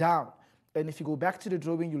down. And if you go back to the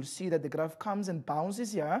drawing, you'll see that the graph comes and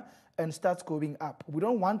bounces here and starts going up. We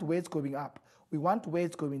don't want where it's going up. We want where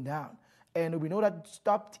it's going down. And we know that it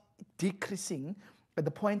stopped decreasing at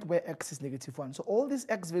the point where x is -1. So all these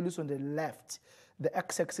x values on the left, the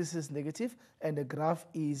x-axis is negative and the graph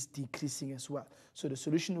is decreasing as well. So the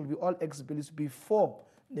solution will be all x values before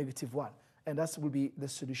 -1. And that will be the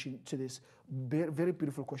solution to this very, very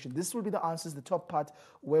beautiful question. This will be the answers, the top part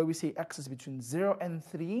where we say x is between 0 and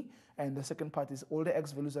 3. And the second part is all the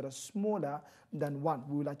x values that are smaller than 1.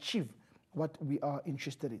 We will achieve what we are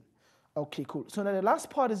interested in. Okay, cool. So now the last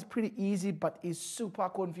part is pretty easy, but is super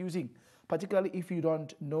confusing, particularly if you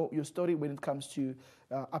don't know your story when it comes to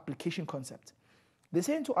application concept. They're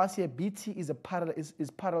saying to us here, BT is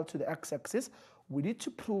parallel to the x-axis. We need to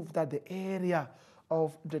prove that the area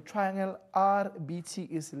of the triangle RBT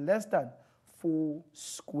is less than 4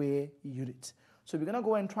 square units. So we're going to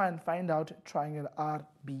go and try and find out triangle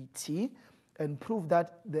RBT and prove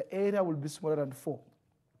that the area will be smaller than 4.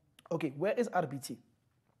 Okay, where is RBT?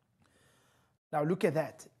 Now look at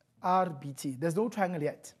that, RBT. There's no triangle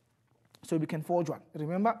yet. So we can forge one.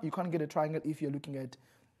 Remember, you can't get a triangle if you're looking at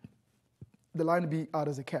the line BR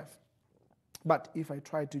as a curve. But if I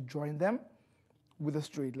try to join them with a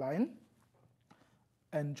straight line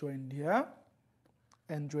and join here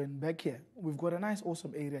and join back here, we've got a nice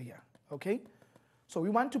awesome area here, okay? So we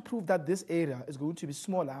want to prove that this area is going to be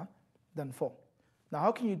smaller than 4. Now,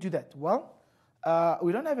 how can you do that? Well,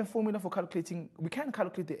 we don't have a formula for calculating. We can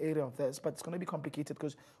calculate the area of this, but it's going to be complicated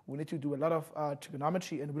because we need to do a lot of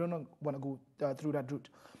trigonometry, and we don't want to go through that route.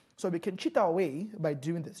 So we can cheat our way by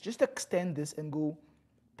doing this. Just extend this and go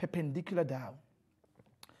perpendicular down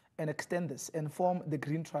and extend this and form the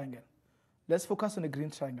green triangle. Let's focus on the green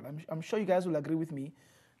triangle. I'm sure you guys will agree with me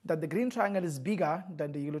that the green triangle is bigger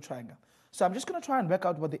than the yellow triangle. So I'm just going to try and work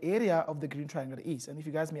out what the area of the green triangle is. And if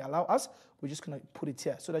you guys may allow us, we're just going to put it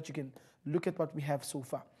here so that you can look at what we have so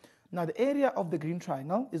far. Now, the area of the green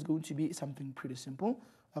triangle is going to be something pretty simple.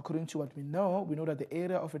 According to what we know that the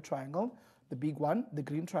area of a triangle, the big one, the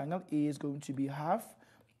green triangle, is going to be half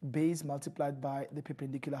base multiplied by the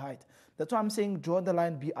perpendicular height. That's why I'm saying draw the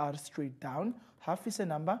line BR straight down. Half is a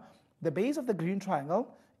number. The base of the green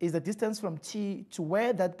triangle is the distance from T to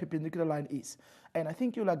where that perpendicular line is. And I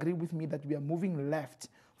think you'll agree with me that we are moving left.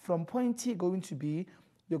 From point T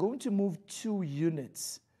you're going to move 2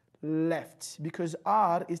 units left because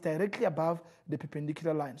R is directly above the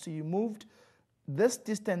perpendicular line. So you moved this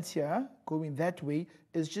distance here, going that way,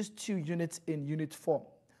 is just 2 units in unit form.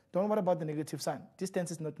 Don't worry about the negative sign.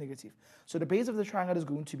 Distance is not negative. So the base of the triangle is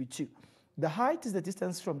going to be 2. The height is the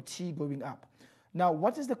distance from T going up. Now,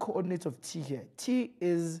 what is the coordinates of T here? T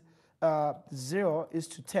is 0 is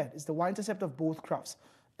to 10. It's the y-intercept of both graphs.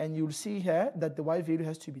 And you'll see here that the y value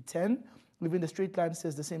has to be 10. Even the straight line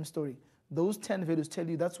says the same story. Those 10 values tell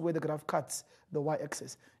you that's where the graph cuts the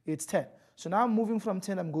y-axis. It's 10. So now I'm moving from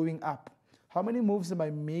 10, I'm going up. How many moves am I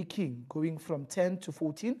making? Going from 10 to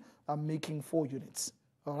 14, I'm making 4 units.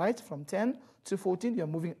 All right, from 10 to 14, you're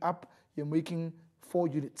moving up, you're making 4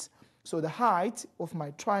 units. So the height of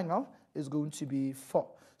my triangle is going to be 4.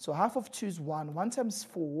 So half of 2 is 1. 1 times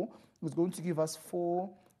 4 is going to give us 4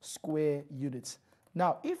 square units.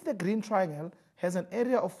 Now, if the green triangle has an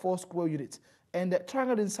area of 4 square units and the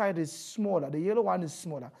triangle inside is smaller, the yellow one is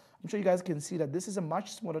smaller, I'm sure you guys can see that this is a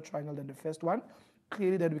much smaller triangle than the first one.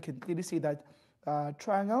 Clearly, then we can clearly see that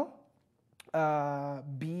triangle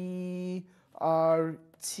BRT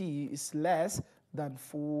is less than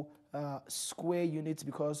 4 square units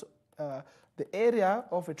because the area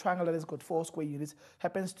of a triangle that has got 4 square units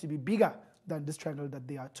happens to be bigger than this triangle that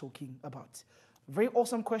they are talking about. Very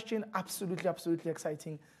awesome question, absolutely, absolutely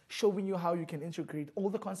exciting, showing you how you can integrate all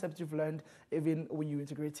the concepts you've learned, even when you're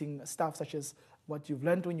integrating stuff such as what you've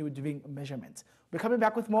learned when you were doing measurements. We're coming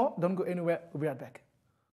back with more. Don't go anywhere. We'll be right back.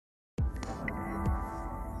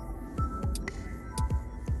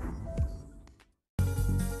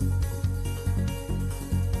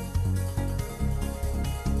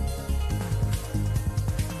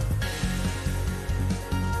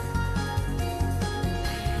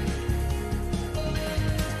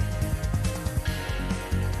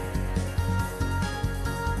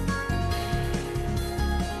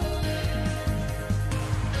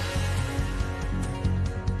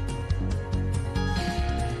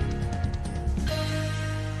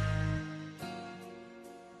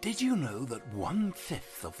 Did you know that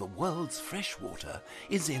 1/5 of the world's fresh water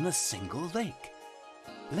is in a single lake?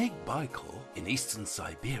 Lake Baikal in eastern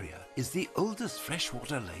Siberia is the oldest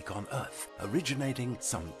freshwater lake on Earth, originating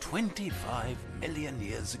some 25 million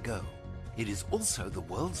years ago. It is also the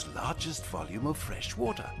world's largest volume of fresh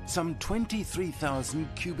water, some 23,000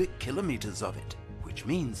 cubic kilometers of it, which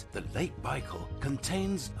means that Lake Baikal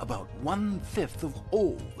contains about 1/5 of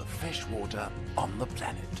all the fresh water on the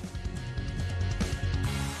planet.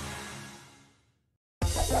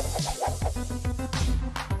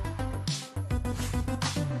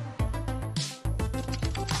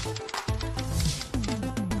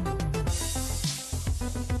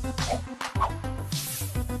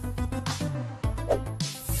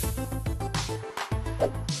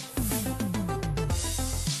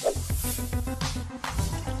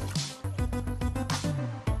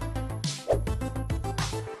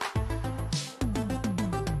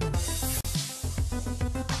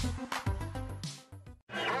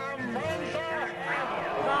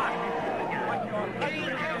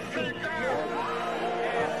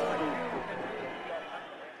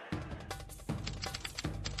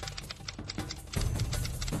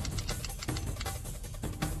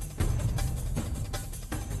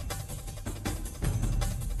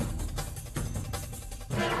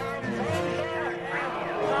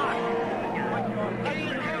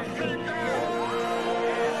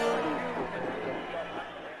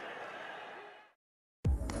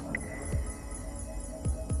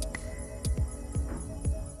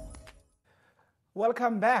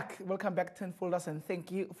 Welcome back, Tenfolders, and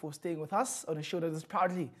thank you for staying with us on a show that is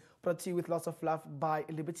proudly brought to you with lots of love by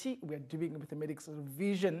Liberty. We are doing mathematics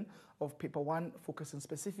revision of paper 1, focusing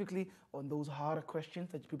specifically on those harder questions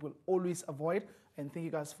that people always avoid, and thank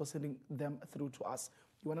you guys for sending them through to us.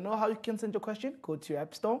 You want to know how you can send your question? Go to your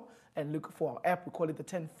app store and look for our app. We call it the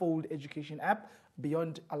Tenfold Education app.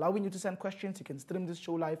 Beyond allowing you to send questions, you can stream this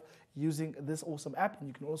show live using this awesome app, and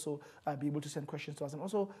you can also be able to send questions to us and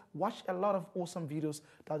also watch a lot of awesome videos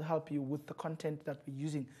that help you with the content that we're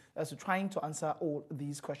using as we're trying to answer all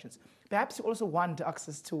these questions. Perhaps you also want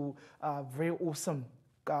access to very awesome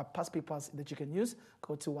past papers that you can use.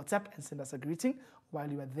 Go to WhatsApp and send us a greeting. While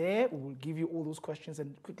you are there, we will give you all those questions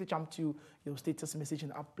and quickly jump to your status message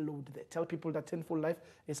and upload there. Tell people that Tenfold Life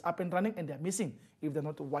is up and running and they're missing if they're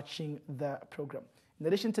not watching the program. In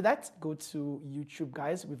addition to that, go to YouTube,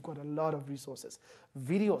 guys. We've got a lot of resources,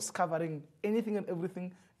 videos covering anything and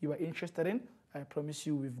everything you are interested in. I promise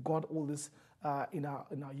you, we've got all this in our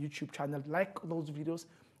YouTube channel. Like those videos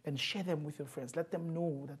and share them with your friends. Let them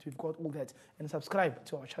know that we've got all that, and subscribe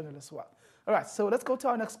to our channel as well. All right, so let's go to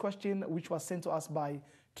our next question, which was sent to us by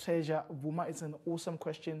Treasure Vuma. It's an awesome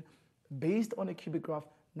question based on a cubic graph,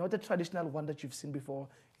 not the traditional one that you've seen before.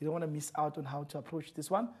 You don't want to miss out on how to approach this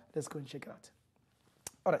one. Let's go and check it out.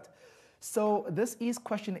 All right, so this is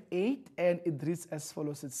question 8, and it reads as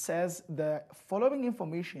follows. It says the following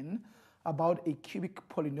information about a cubic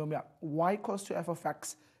polynomial, y equals to f of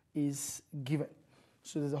x, is given.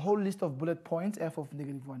 So there's a whole list of bullet points. F of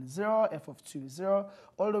 -1 is 0, f of 2 is 0,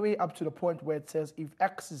 all the way up to the point where it says if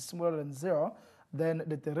x is smaller than 0, then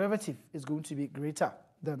the derivative is going to be greater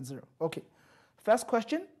than 0. Okay, first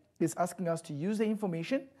question is asking us to use the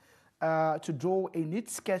information to draw a neat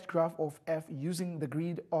sketch graph of f using the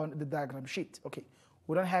grid on the diagram sheet. Okay,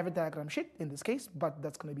 we don't have a diagram sheet in this case, but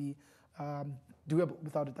that's going to be doable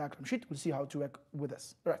without a diagram sheet. We'll see how to work with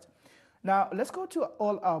this. All right. Now, let's go to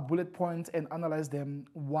all our bullet points and analyze them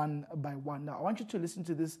one by one. Now, I want you to listen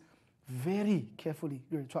to this very carefully,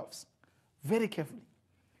 grade 12s. Very carefully.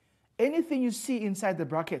 Anything you see inside the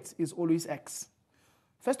brackets is always x.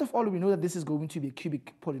 First of all, we know that this is going to be a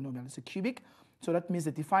cubic polynomial. It's a cubic, so that means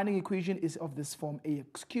the defining equation is of this form: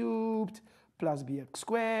 ax cubed plus bx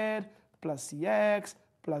squared plus cx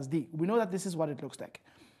plus d. We know that this is what it looks like.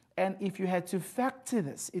 And if you had to factor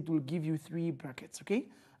this, it will give you 3 brackets, okay?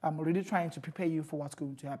 I'm already trying to prepare you for what's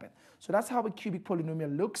going to happen. So that's how a cubic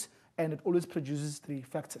polynomial looks, and it always produces 3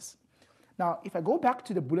 factors. Now, if I go back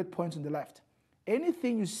to the bullet points on the left,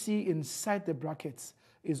 anything you see inside the brackets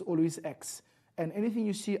is always x, and anything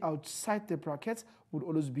you see outside the brackets would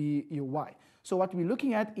always be your y. So what we're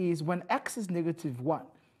looking at is when x is -1,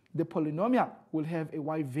 the polynomial will have a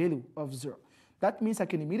y value of 0. That means I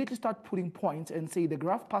can immediately start putting points and say the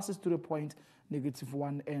graph passes to the point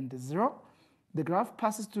 -1 and 0. The graph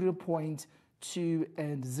passes to the point 2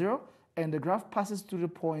 and 0, and the graph passes to the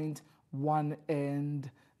point 1 and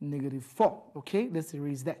 -4. Okay, let's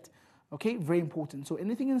erase that. Okay, very important. So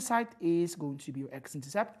anything inside is going to be your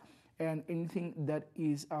x-intercept, and anything that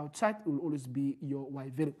is outside will always be your y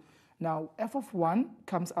value. Now, f of 1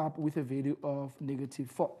 comes up with a value of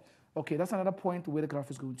 -4. Okay, that's another point where the graph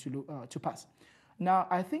is going to pass. Now,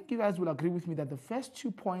 I think you guys will agree with me that the first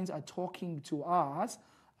 2 points are talking to us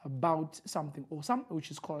about something awesome, which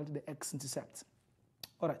is called the x-intercept.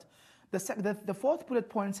 All right. The fourth bullet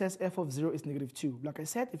point says f of 0 is -2. Like I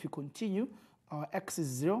said, if you continue, our x is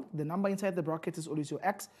 0. The number inside the bracket is always your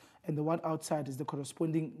x, and the one outside is the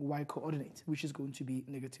corresponding y coordinate, which is going to be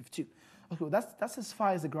 -2. Okay, well, that's as far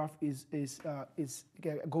as the graph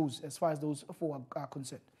goes, as far as those 4 are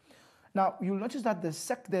concerned. Now, you'll notice that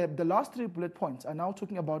the last 3 bullet points are now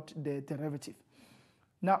talking about the derivative.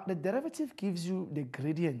 Now, the derivative gives you the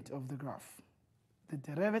gradient of the graph. The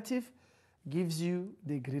derivative gives you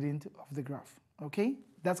the gradient of the graph, okay?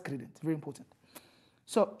 That's gradient, very important.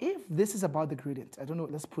 So if this is about the gradient, I don't know,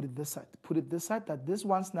 let's put it this side. Put it this side, that these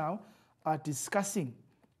ones now are discussing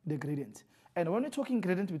the gradient. And when we're talking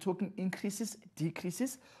gradient, we're talking increases,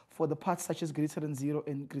 decreases for the parts such as greater than 0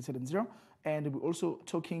 and greater than 0. And we're also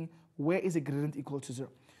talking where is a gradient equal to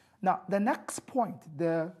 0. Now, the next point,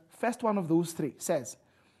 the first one of those 3 says,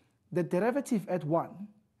 the derivative at 1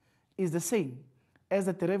 is the same as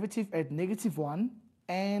the derivative at -1,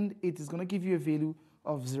 and it is going to give you a value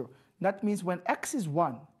of 0. That means when x is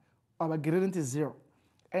 1, our gradient is 0.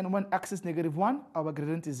 And when x is -1, our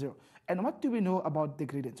gradient is 0. And what do we know about the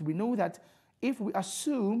gradient? We know that if we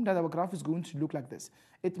assume that our graph is going to look like this,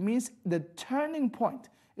 it means the turning point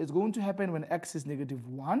is going to happen when x is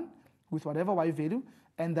 -1 with whatever y value,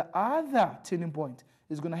 and the other turning point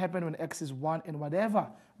is going to happen when x is 1 and whatever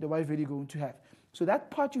the y value is going to have. So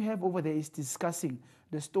that part you have over there is discussing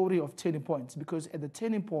the story of turning points, because at the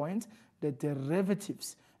turning point, the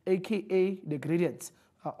derivatives, aka the gradients,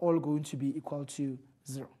 are all going to be equal to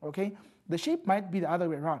 0, okay? The shape might be the other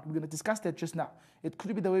way around. We're going to discuss that just now. It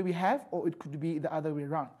could be the way we have, or it could be the other way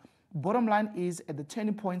around. Bottom line is, at the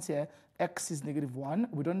turning points here, x is -1.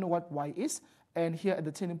 We don't know what y is. And here at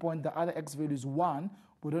the turning point, the other x value is 1.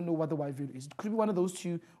 We don't know what the y value is. It could be one of those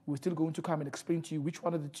two. We're still going to come and explain to you which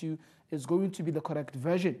one of the two is going to be the correct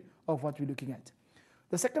version of what we're looking at.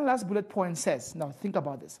 The second last bullet point says, now think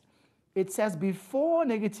about this. It says before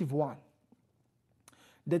 -1,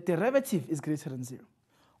 the derivative is greater than 0.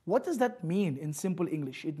 What does that mean in simple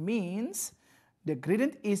English? It means the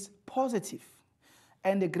gradient is positive.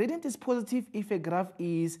 And the gradient is positive if a graph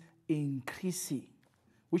is increasing,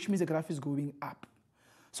 which means the graph is going up.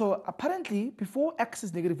 So apparently, before x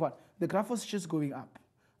is -1, the graph was just going up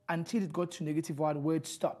until it got to -1, where it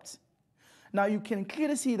stopped. Now you can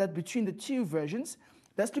clearly see that between the two versions,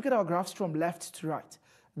 let's look at our graphs from left to right.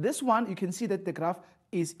 This one, you can see that the graph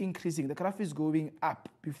is increasing. The graph is going up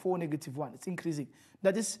before -1. It's increasing.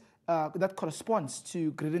 That corresponds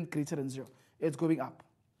to gradient greater than 0. It's going up.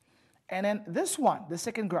 And then this one, the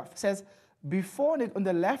second graph, says before, on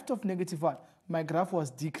the left of -1, my graph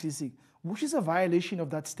was decreasing, which is a violation of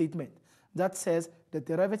that statement. That says the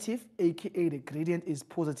derivative, aka the gradient, is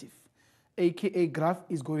positive, aka graph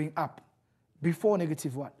is going up before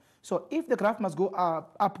 -1. So if the graph must go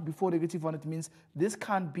up before -1, it means this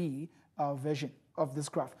can't be our version of this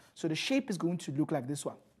graph. So the shape is going to look like this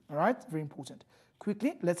one. All right, very important.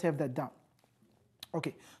 Quickly, let's have that down.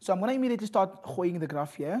 Okay, so I'm going to immediately start holding the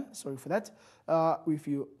graph here. Sorry for that. If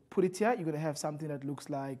you put it here, you're going to have something that looks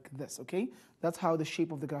like this, okay? That's how the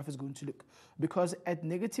shape of the graph is going to look. Because at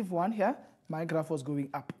 -1 here, my graph was going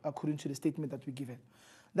up according to the statement that we given.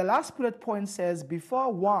 The last bullet point says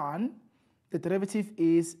before 1, the derivative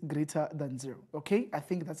is greater than 0, okay? I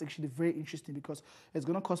think that's actually very interesting because it's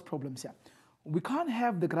going to cause problems here. We can't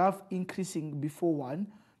have the graph increasing before 1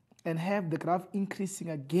 and have the graph increasing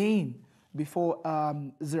again before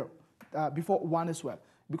 0, before 1 as well,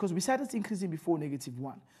 because we said it's increasing before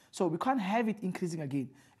 -1. So we can't have it increasing again.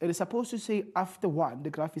 It is supposed to say after 1, the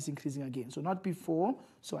graph is increasing again. So not before.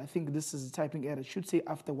 So I think this is a typing error. It should say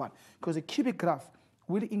after 1, because a cubic graph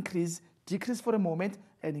will increase, decrease for a moment,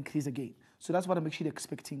 and increase again. So that's what I'm actually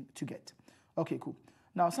expecting to get. Okay, cool.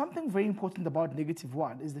 Now, something very important about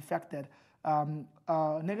 -1 is the fact that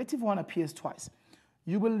 -1 appears twice.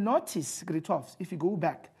 You will notice, grade 12, if you go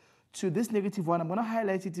back to this -1, I'm going to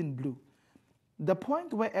highlight it in blue. The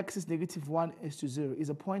point where x is -1 is to 0 is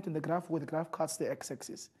a point in the graph where the graph cuts the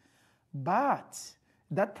x-axis. But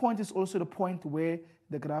that point is also the point where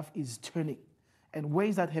the graph is turning. And where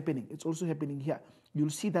is that happening? It's also happening here. You'll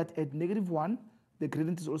see that at -1, the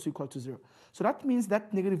gradient is also equal to 0. So that means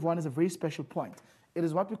that -1 is a very special point. It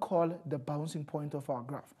is what we call the bouncing point of our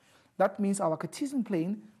graph. That means our Cartesian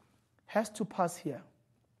plane has to pass here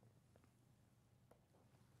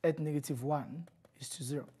at -1 is to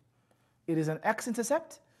 0. It is an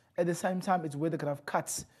x-intercept. At the same time, it's where the graph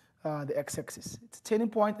cuts the x-axis. It's a turning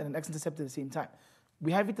point and an x-intercept at the same time.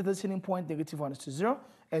 We have it at the turning point, -1 is to 0,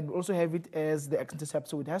 and we also have it as the x-intercept,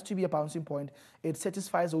 so it has to be a bouncing point. It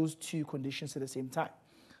satisfies those two conditions at the same time.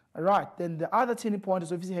 All right, then the other turning point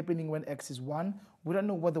is obviously happening when x is 1. We don't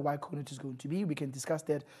know what the y-coordinate is going to be. We can discuss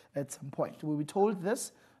that at some point. We were told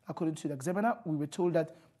this, according to the examiner, we were told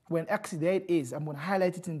that when x, there it is, I'm going to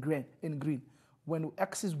highlight it in green. When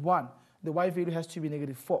x is 1, the y value has to be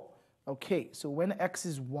 -4. Okay, so when x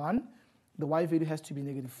is 1, the y value has to be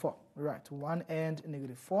 -4. Right, 1 and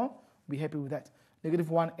 -4, we're happy with that.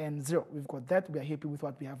 -1 and 0, we've got that. We are happy with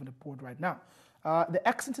what we have on the board right now. The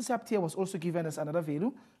x-intercept here was also given as another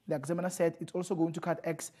value. The examiner said it's also going to cut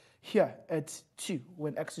x here at 2.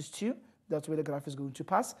 When x is 2, that's where the graph is going to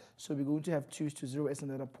pass. So we're going to have 2 to 0 as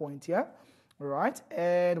another point here. All right,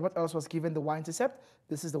 and what else was given? The y-intercept.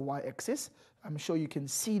 This is the y-axis. I'm sure you can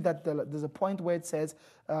see that there's a point where it says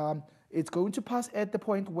it's going to pass at the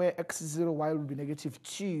point where x is 0, y will be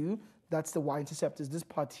 -2. That's the y-intercept, is this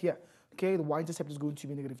part here. Okay, the y-intercept is going to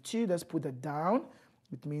be -2. Let's put that down.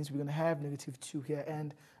 It means we're going to have -2 here,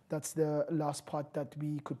 and that's the last part that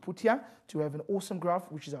we could put here to have an awesome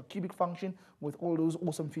graph, which is our cubic function with all those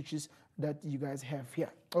awesome features that you guys have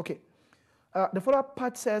here. Okay. The follow-up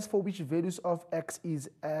part says for which values of x is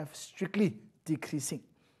f strictly decreasing.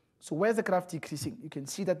 So where's the graph decreasing? You can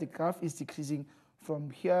see that the graph is decreasing from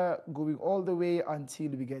here going all the way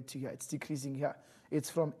until we get to here. It's decreasing here. It's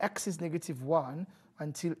from x is -1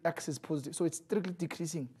 until x is positive. So it's strictly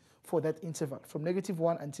decreasing for that interval from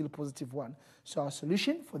 -1 until +1. So our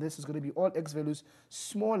solution for this is going to be all x values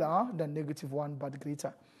smaller than -1 but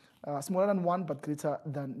greater. Smaller than 1 but greater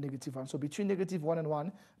than -1. So between -1 and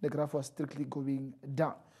 1, the graph was strictly going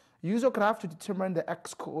down. Use your graph to determine the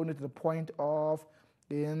x coordinate at the point of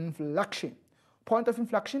inflection. Point of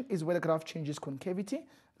inflection is where the graph changes concavity.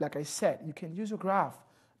 Like I said, you can use your graph.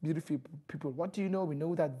 Beautiful people, what do you know? We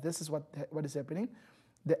know that this is what is happening.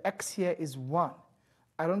 The x here is 1.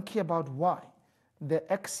 I don't care about y.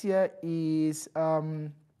 The x here is,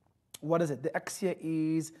 what is it? The x here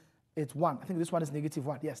is, it's 1. I think this one is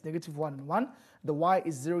 -1. Yes, -1 and 1. The y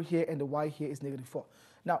is 0 here, and the y here is -4.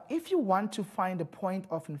 Now, if you want to find the point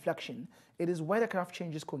of inflection, it is where the graph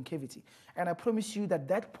changes concavity. And I promise you that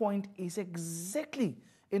that point is exactly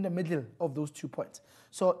in the middle of those 2 points.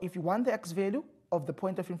 So if you want the x value of the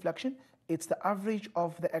point of inflection, it's the average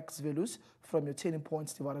of the x values from your turning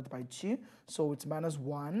points divided by 2. So it's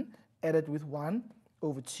 -1 added with 1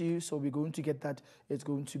 over 2. So we're going to get that it's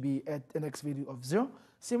going to be at an x value of 0.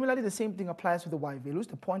 Similarly, the same thing applies with the y values.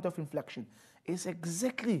 The point of inflection is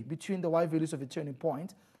exactly between the y values of the turning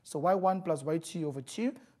point. So y1 plus y2 over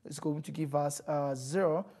 2 is going to give us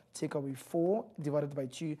 0. Take away 4 divided by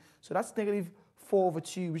 2. So that's -4 over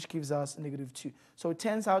 2, which gives us -2. So it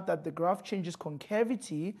turns out that the graph changes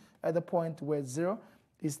concavity at the point where 0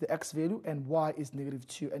 is the x value and y is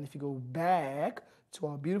 -2. And if you go back to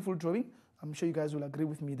our beautiful drawing, I'm sure you guys will agree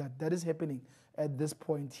with me that that is happening at this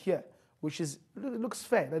point here, which is, looks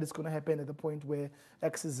fair that it's going to happen at the point where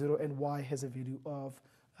x is 0 and y has a value of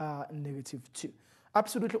 -2.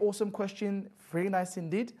 Absolutely awesome question. Very nice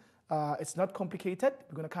indeed. It's not complicated.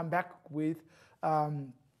 We're going to come back with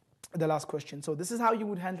the last question. So this is how you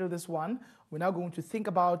would handle this one. We're now going to think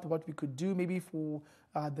about what we could do maybe for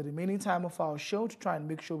the remaining time of our show to try and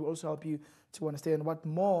make sure we also help you to understand what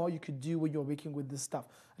more you could do when you're working with this stuff.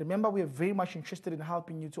 Remember, we are very much interested in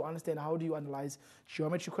helping you to understand how do you analyze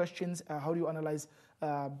geometry questions, how do you analyze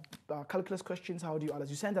calculus questions, how do you analyze.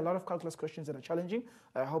 You send a lot of calculus questions that are challenging.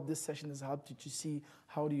 I hope this session has helped you to see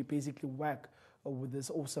how do you basically work with these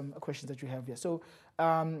awesome questions that you have here. So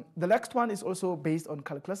the next one is also based on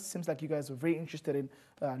calculus. It seems like you guys are very interested in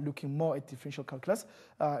looking more at differential calculus.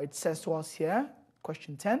 It says to us here,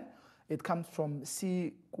 question 10, it comes from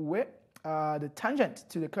C. Kuwe. The tangent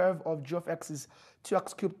to the curve of g of x is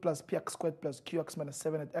 2x cubed plus px squared plus qx minus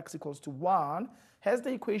 7 at x equals to 1 has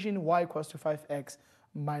the equation y equals to 5x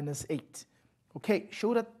minus 8. Okay,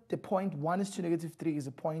 show that the point 1 is to -3 is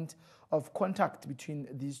a point of contact between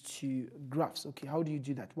these two graphs. Okay, how do you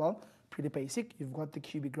do that? Well, pretty basic. You've got the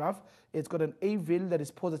cubic graph. It's got an a value that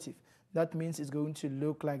is positive. That means it's going to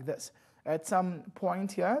look like this. At some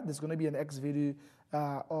point here, there's going to be an x value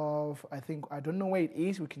of, I think, I don't know where it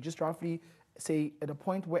is. We can just roughly say at a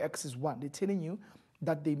point where x is 1. They're telling you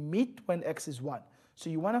that they meet when x is 1. So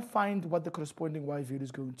you want to find what the corresponding y value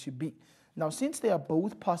is going to be. Now, since they are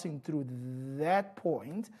both passing through that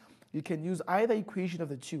point, you can use either equation of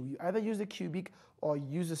the two. You either use the cubic or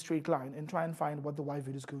use a straight line and try and find what the y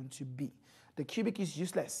value is going to be. The cubic is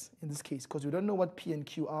useless in this case because we don't know what p and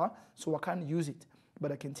q are, so I can't use it.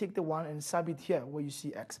 But I can take the 1 and sub it here where you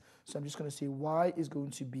see x. So I'm just going to say y is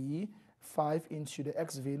going to be 5 into the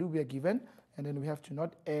x value we are given, and then we have to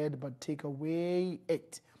not add but take away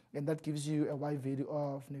 8. And that gives you a y value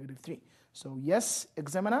of -3. So yes,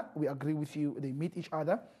 examiner, we agree with you. They meet each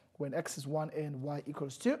other when x is 1 and y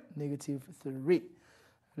equals to -3.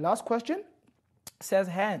 Last question says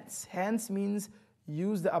hence. Hence means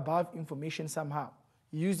use the above information somehow.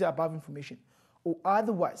 Use the above information. Or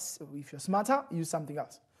otherwise, if you're smarter, use something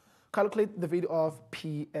else. Calculate the value of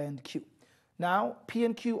P and Q. Now, P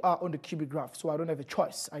and Q are on the cubic graph, so I don't have a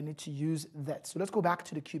choice. I need to use that. So let's go back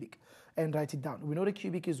to the cubic and write it down. We know the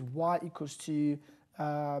cubic is y equals to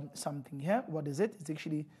something here. What is it? It's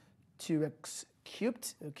actually 2x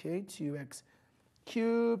cubed. Okay, 2x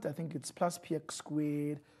cubed. I think it's plus px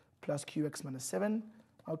squared plus qx minus 7.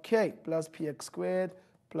 Okay, plus px squared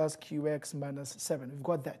plus qx minus 7. We've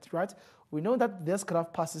got that, right? We know that this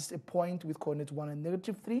graph passes a point with coordinates 1 and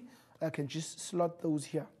 -3. I can just slot those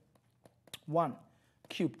here. 1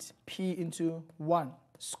 cubed, p into 1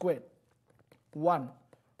 squared, 1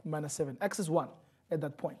 minus 7. X is 1 at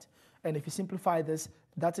that point. And if you simplify this,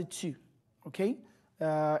 that's a 2, okay?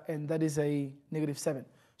 And that is a -7.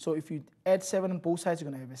 So if you add 7 on both sides, you're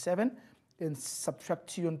going to have a 7. And subtract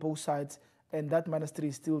 2 on both sides, and that -3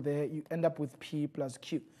 is still there. You end up with p plus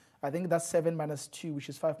q. I think that's 7 minus 2, which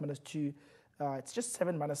is 5 minus 2. It's just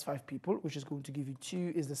 7 minus 5 people, which is going to give you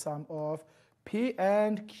 2 is the sum of P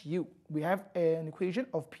and Q. We have an equation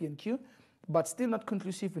of P and Q, but still not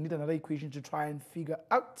conclusive. We need another equation to try and figure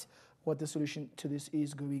out what the solution to this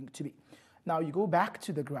is going to be. Now you go back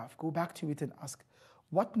to the graph, go back to it and ask,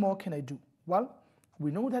 what more can I do? Well,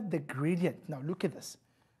 we know that the gradient, now look at this,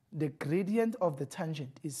 the gradient of the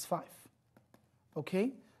tangent is 5,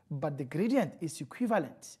 okay? But the gradient is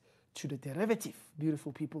equivalent to the derivative,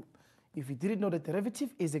 beautiful people. If you didn't know, the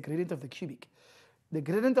derivative is the gradient of the cubic. The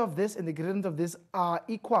gradient of this and the gradient of this are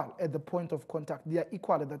equal at the point of contact. They are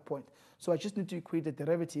equal at that point. So I just need to equate the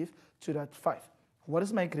derivative to that 5. What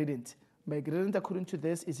is my gradient? My gradient according to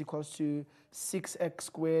this is equals to 6x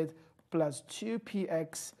squared plus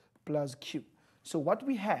 2px plus q. So what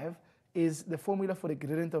we have is the formula for the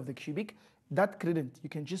gradient of the cubic. That gradient, you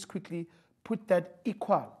can just quickly put that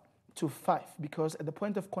equal to 5, because at the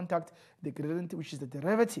point of contact, the gradient, which is the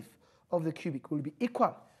derivative of the cubic, will be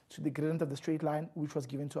equal to the gradient of the straight line, which was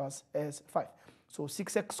given to us as 5. So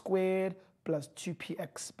 6x squared plus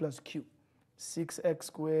 2px plus q. 6x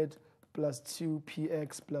squared plus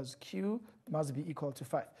 2px plus q must be equal to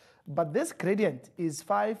 5. But this gradient is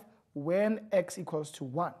 5 when x equals to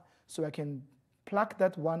 1. So I can plug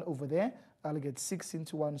that 1 over there. I'll get 6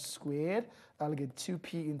 into 1 squared. I'll get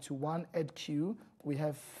 2p into 1 add q. We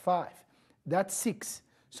have 5. That's 6.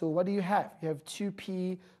 So what do you have? You have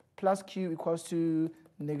 2p plus q equals to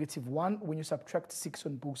 -1 when you subtract 6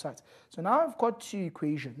 on both sides. So now I've got two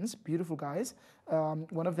equations. Beautiful, guys.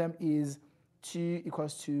 One of them is 2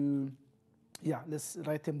 equals to, let's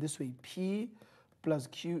write them this way. P plus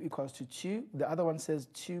q equals to 2. The other one says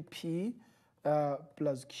 2p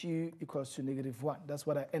plus q equals to -1. That's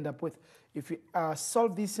what I end up with. If you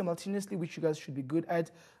solve these simultaneously, which you guys should be good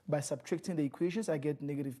at, by subtracting the equations, I get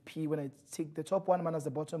 -p when I take the top one minus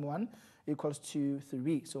the bottom one equals to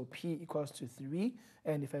 3. So p equals to 3.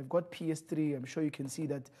 And if I've got p as 3, I'm sure you can see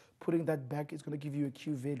that putting that back is going to give you a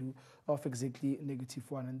q value of exactly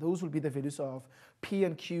 -1. And those will be the values of p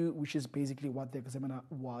and q, which is basically what the examiner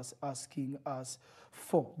was asking us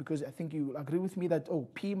for. Because I think you agree with me that,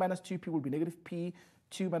 p minus 2p will be -p,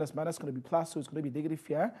 2 minus minus is going to be plus, so it's going to be negative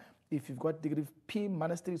here. If you've got -p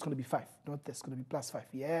minus 3, it's going to be 5. Not this, it's going to be plus 5.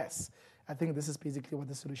 Yes, I think this is basically what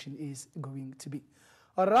the solution is going to be.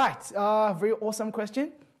 All right, very awesome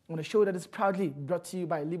question. I'm going to show that it's proudly brought to you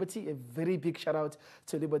by Liberty. A very big shout out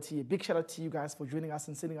to Liberty. A big shout out to you guys for joining us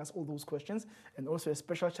and sending us all those questions. And also a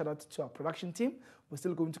special shout out to our production team. We're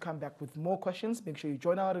still going to come back with more questions. Make sure you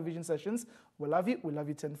join our revision sessions. We love you. We love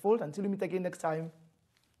you tenfold. Until we meet again next time.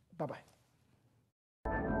 Bye-bye.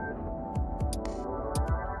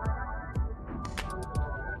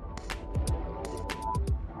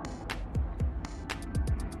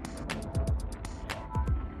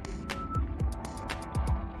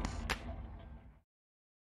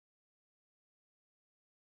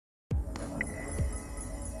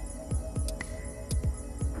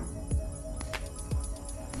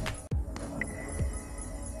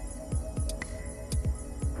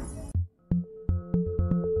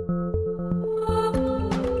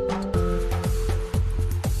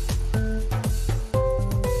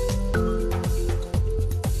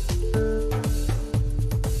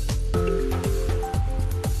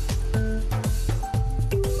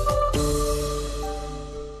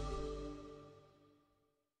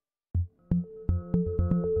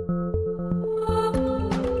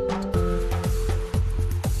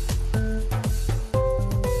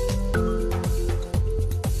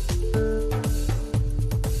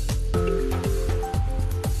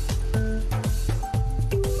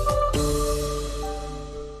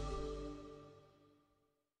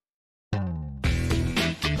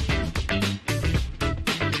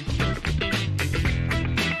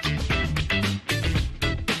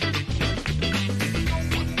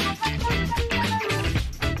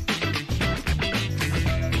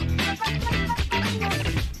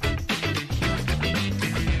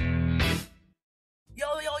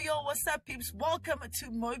 What's up, peeps? Welcome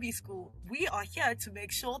to Moby School. We are here to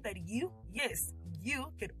make sure that you, yes,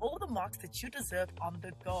 you get all the marks that you deserve on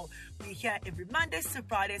the go. We're here every Mondays to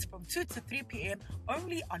Fridays from 2 to 3 p.m.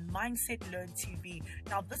 only on Mindset Learn TV.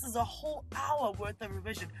 Now, this is a whole hour worth of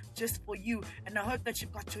revision just for you. And I hope that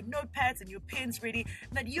you've got your notepads and your pens ready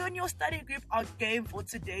and that you and your study group are game for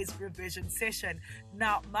today's revision session.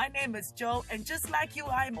 Now, my name is Joe, and just like you,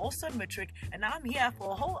 I am also in matric, and I'm here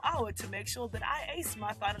for a whole hour to make sure that I ace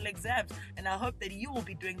my final exams. and I hope that you will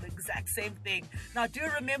be doing the exact same thing. Now, do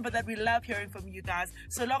remember that we love hearing from you guys,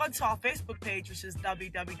 so log on to our Facebook page, which is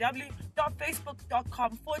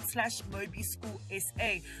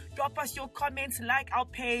www.facebook.com/MobySchoolSA. Drop us your comments, like our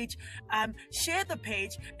page, share the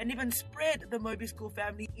page, and even spread the Moby School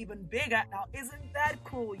family even bigger. Now, isn't that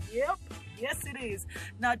cool? Yep. Yes, it is.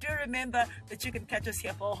 Now, do remember that you can catch us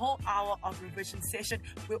here for a whole hour of revision session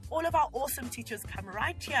where all of our awesome teachers come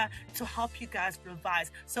right here to help you guys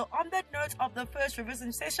revise. So on that note of the first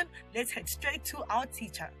revision session, let's head straight to our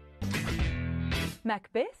teacher.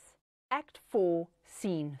 Macbeth, Act 4,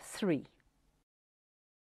 Scene 3.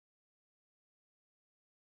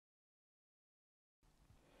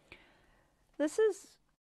 This is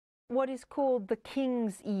what is called the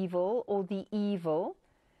king's evil, or the evil,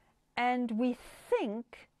 and we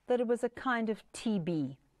think that it was a kind of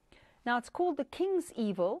TB. Now, it's called the king's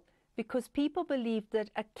evil because people believed that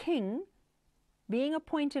a king, being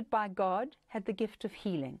appointed by God, had the gift of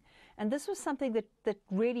healing. And this was something that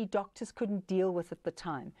really doctors couldn't deal with at the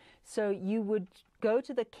time. So you would go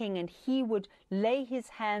to the king and he would lay his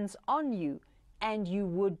hands on you and you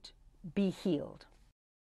would be healed.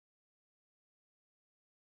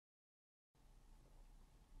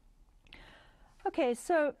 Okay,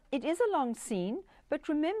 so it is a long scene, but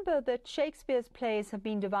remember that Shakespeare's plays have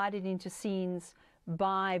been divided into scenes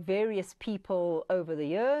by various people over the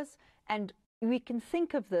years, and we can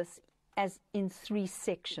think of this as in 3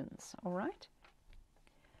 sections, all right?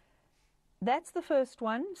 That's the first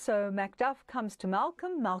one. So Macduff comes to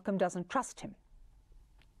Malcolm. Malcolm doesn't trust him.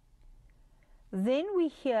 Then we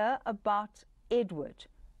hear about Edward,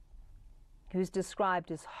 who's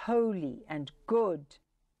described as holy and good.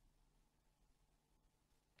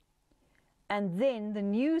 And then the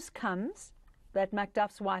news comes that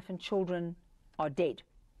Macduff's wife and children are dead.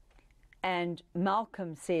 And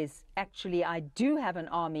Malcolm says, actually, I do have an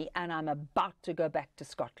army and I'm about to go back to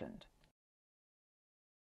Scotland.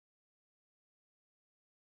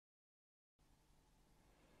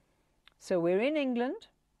 So we're in England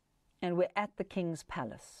and we're at the king's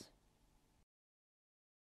palace.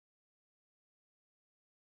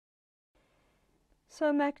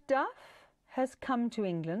 So Macduff has come to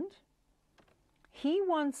England. He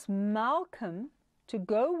wants Malcolm to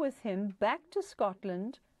go with him back to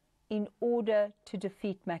Scotland in order to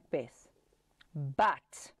defeat Macbeth.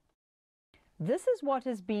 But this is what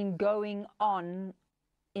has been going on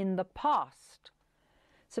in the past.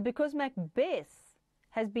 So because Macbeth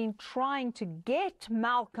has been trying to get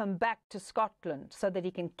Malcolm back to Scotland so that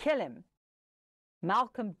he can kill him,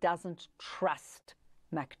 Malcolm doesn't trust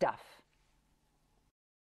Macduff.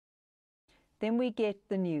 Then we get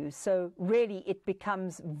the news. So really it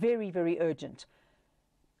becomes very, very urgent.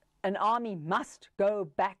 An army must go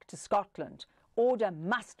back to Scotland. Order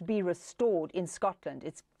must be restored in Scotland.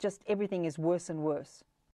 It's just everything is worse and worse.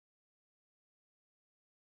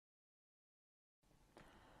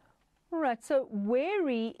 All right, so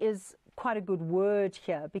weary is quite a good word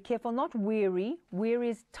here. Be careful, not weary. Weary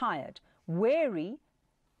is tired. Wary,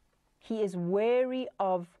 he is wary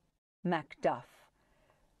of Macduff.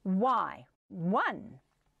 Why? One,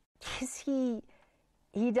 is he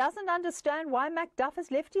doesn't understand why Macduff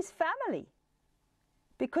has left his family,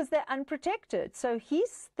 because they're unprotected. So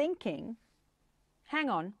he's thinking, hang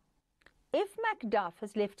on, if Macduff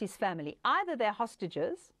has left his family, either they're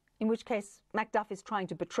hostages, in which case Macduff is trying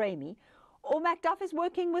to betray me, or Macduff is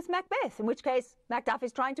working with Macbeth, in which case Macduff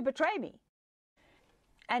is trying to betray me.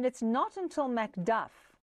 And it's not until Macduff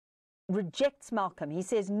rejects Malcolm, he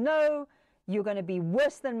says, no, you're going to be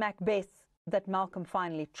worse than Macbeth, that Malcolm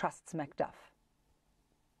finally trusts Macduff.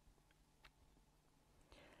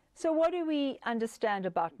 So what do we understand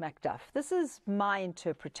about Macduff? This is my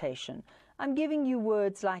interpretation. I'm giving you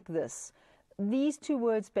words like this. These 2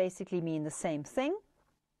 words basically mean the same thing.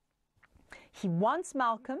 He wants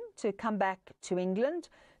Malcolm to come back to England.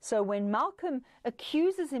 So when Malcolm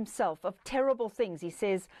accuses himself of terrible things, he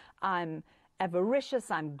says, I'm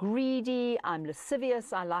avaricious, I'm greedy, I'm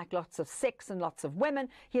lascivious, I like lots of sex and lots of women.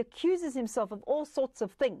 He accuses himself of all sorts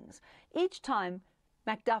of things. Each time,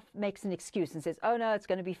 Macduff makes an excuse and says, oh no, it's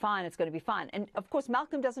going to be fine, it's going to be fine. And of course,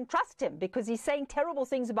 Malcolm doesn't trust him because he's saying terrible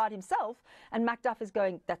things about himself, and Macduff is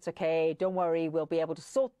going, that's okay, don't worry, we'll be able to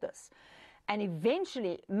sort this. And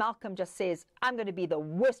eventually, Malcolm just says, I'm going to be the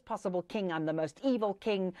worst possible king, I'm the most evil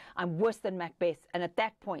king, I'm worse than Macbeth. And at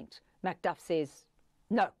that point, Macduff says,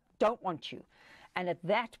 no, don't want you. And at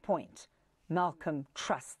that point, Malcolm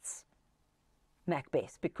trusts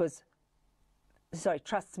Macbeth because,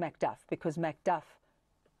 trusts Macduff because Macduff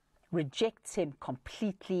rejects him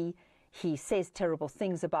completely. He says terrible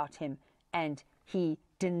things about him and he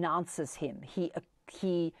denounces him.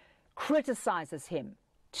 He criticizes him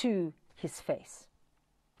to his face.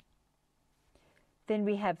 Then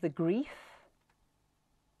we have the grief.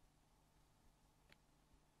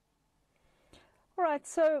 All right,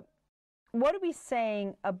 so what are we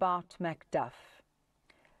saying about Macduff?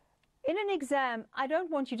 In an exam, I don't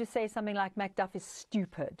want you to say something like Macduff is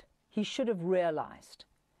stupid. He should have realized.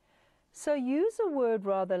 So use a word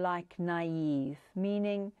rather like naive,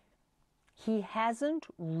 meaning he hasn't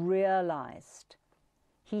realized.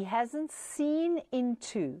 He hasn't seen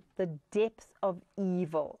into the depth of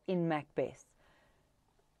evil in Macbeth.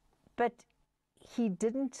 But he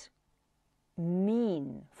didn't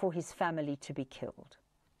mean for his family to be killed.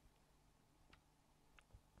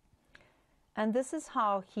 And this is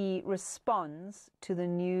how he responds to the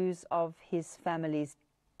news of his family's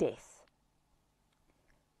death.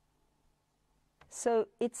 So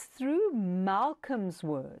it's through Malcolm's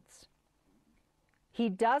words. He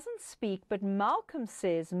doesn't speak, but Malcolm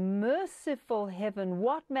says, "Merciful heaven,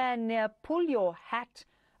 what man ne'er pull your hat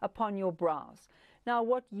upon your brows." Now,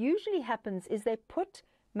 what usually happens is they put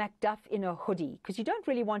Macduff in a hoodie, because you don't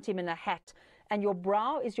really want him in a hat, and your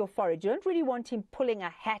brow is your forehead. You don't really want him pulling a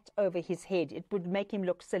hat over his head. It would make him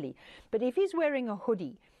look silly. But if he's wearing a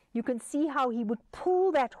hoodie, you can see how he would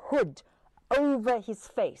pull that hood over his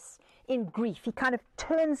face in grief. He kind of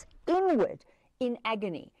turns inward in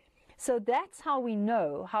agony. So that's how we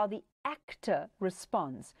know how the actor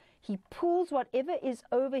responds. He pulls whatever is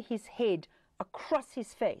over his head across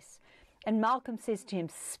his face. And Malcolm says to him,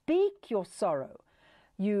 "Speak your sorrow.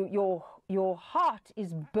 Your heart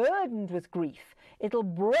is burdened with grief. It'll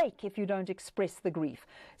break if you don't express the grief."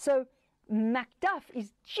 So Macduff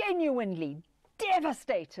is genuinely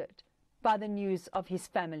devastated by the news of his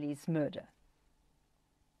family's murder.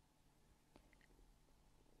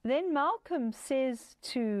 Then Malcolm says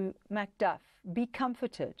to Macduff, "Be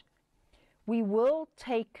comforted. We will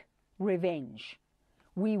take revenge.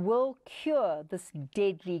 We will cure this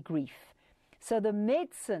deadly grief." So the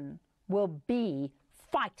medicine will be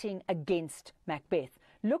fighting against Macbeth.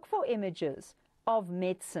 Look for images of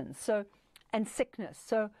medicine and sickness.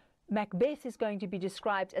 So Macbeth is going to be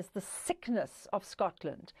described as the sickness of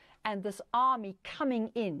Scotland, and this army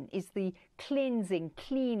coming in is the cleansing,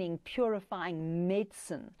 cleaning, purifying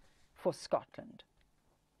medicine for Scotland.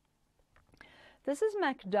 This is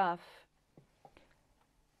Macduff.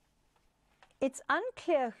 It's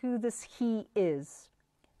unclear who this he is.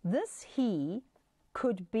 This he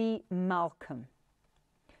could be Malcolm.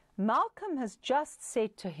 Malcolm has just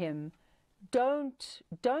said to him, don't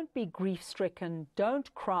be grief-stricken,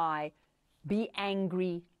 don't cry, be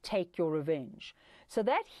angry, take your revenge. So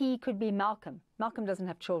that he could be Malcolm. Malcolm doesn't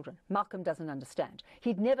have children. Malcolm doesn't understand.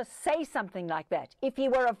 He'd never say something like that if he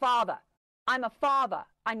were a father. "I'm a father,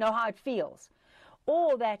 I know how it feels."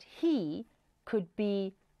 Or that he could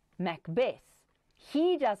be Macbeth.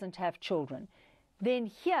 He doesn't have children. Then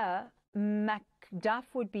here,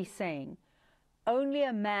 Macduff would be saying, only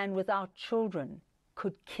a man without children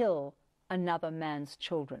could kill another man's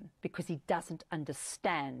children because he doesn't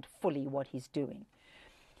understand fully what he's doing.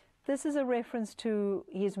 This is a reference to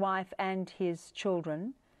his wife and his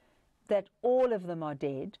children, that all of them are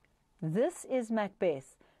dead. This is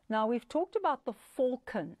Macbeth. Now, we've talked about the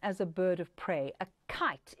falcon as a bird of prey. A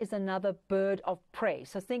kite is another bird of prey.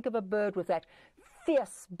 So think of a bird with that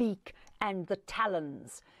fierce beak and the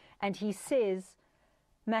talons. And he says,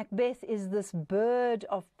 Macbeth is this bird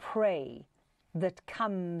of prey that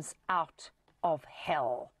comes out of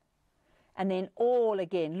hell. And then all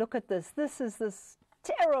again, look at this. This is this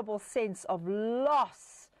terrible sense of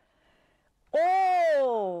loss.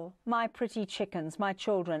 All my pretty chickens, my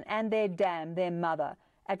children, and their dam, their mother,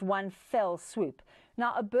 at one fell swoop.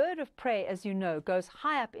 Now, a bird of prey, as you know, goes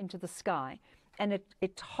high up into the sky, and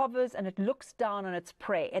it hovers and it looks down on its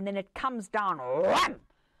prey, and then it comes down, wham,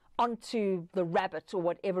 onto the rabbit or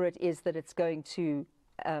whatever it is that it's going to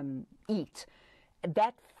eat.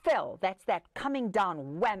 That fell, that's that coming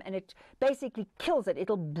down, wham, and it basically kills it.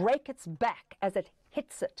 It'll break its back as it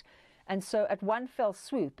hits it. And so at one fell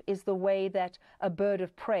swoop is the way that a bird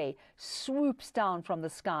of prey swoops down from the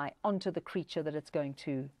sky onto the creature that it's going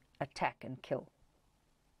to attack and kill.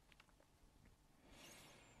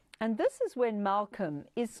 And this is when Malcolm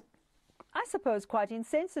is, I suppose, quite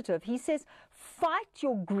insensitive. He says, fight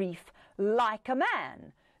your grief like a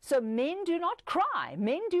man. So men do not cry.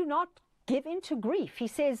 Men do not give into grief. He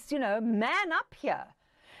says, you know, man up here.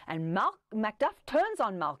 And Macduff turns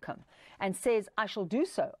on Malcolm and says, I shall do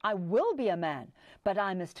so. I will be a man, but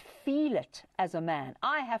I must feel it as a man.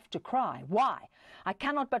 I have to cry. Why? I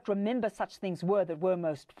cannot but remember such things were that were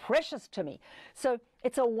most precious to me. So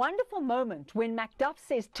it's a wonderful moment when Macduff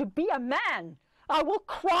says, to be a man. I will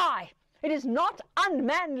cry. It is not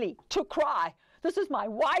unmanly to cry. This is my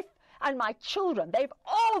wife and my children. They've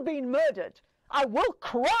all been murdered. I will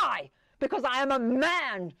cry because I am a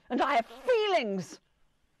man and I have feelings.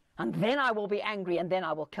 And then I will be angry and then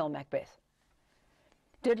I will kill Macbeth.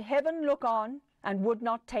 Did heaven look on and would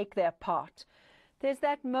not take their part? There's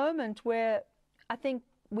that moment where I think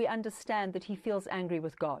we understand that he feels angry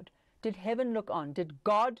with God. Did heaven look on? Did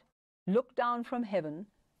God look down from heaven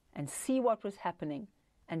and see what was happening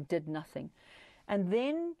and did nothing? And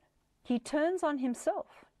then he turns on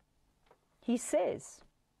himself. He says,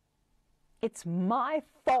 it's my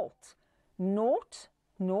fault. Naught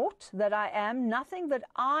that I am, nothing that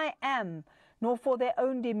I am, nor for their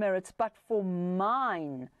own demerits, but for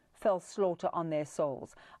mine fell slaughter on their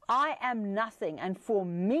souls. I am nothing, and for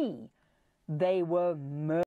me they were murdered.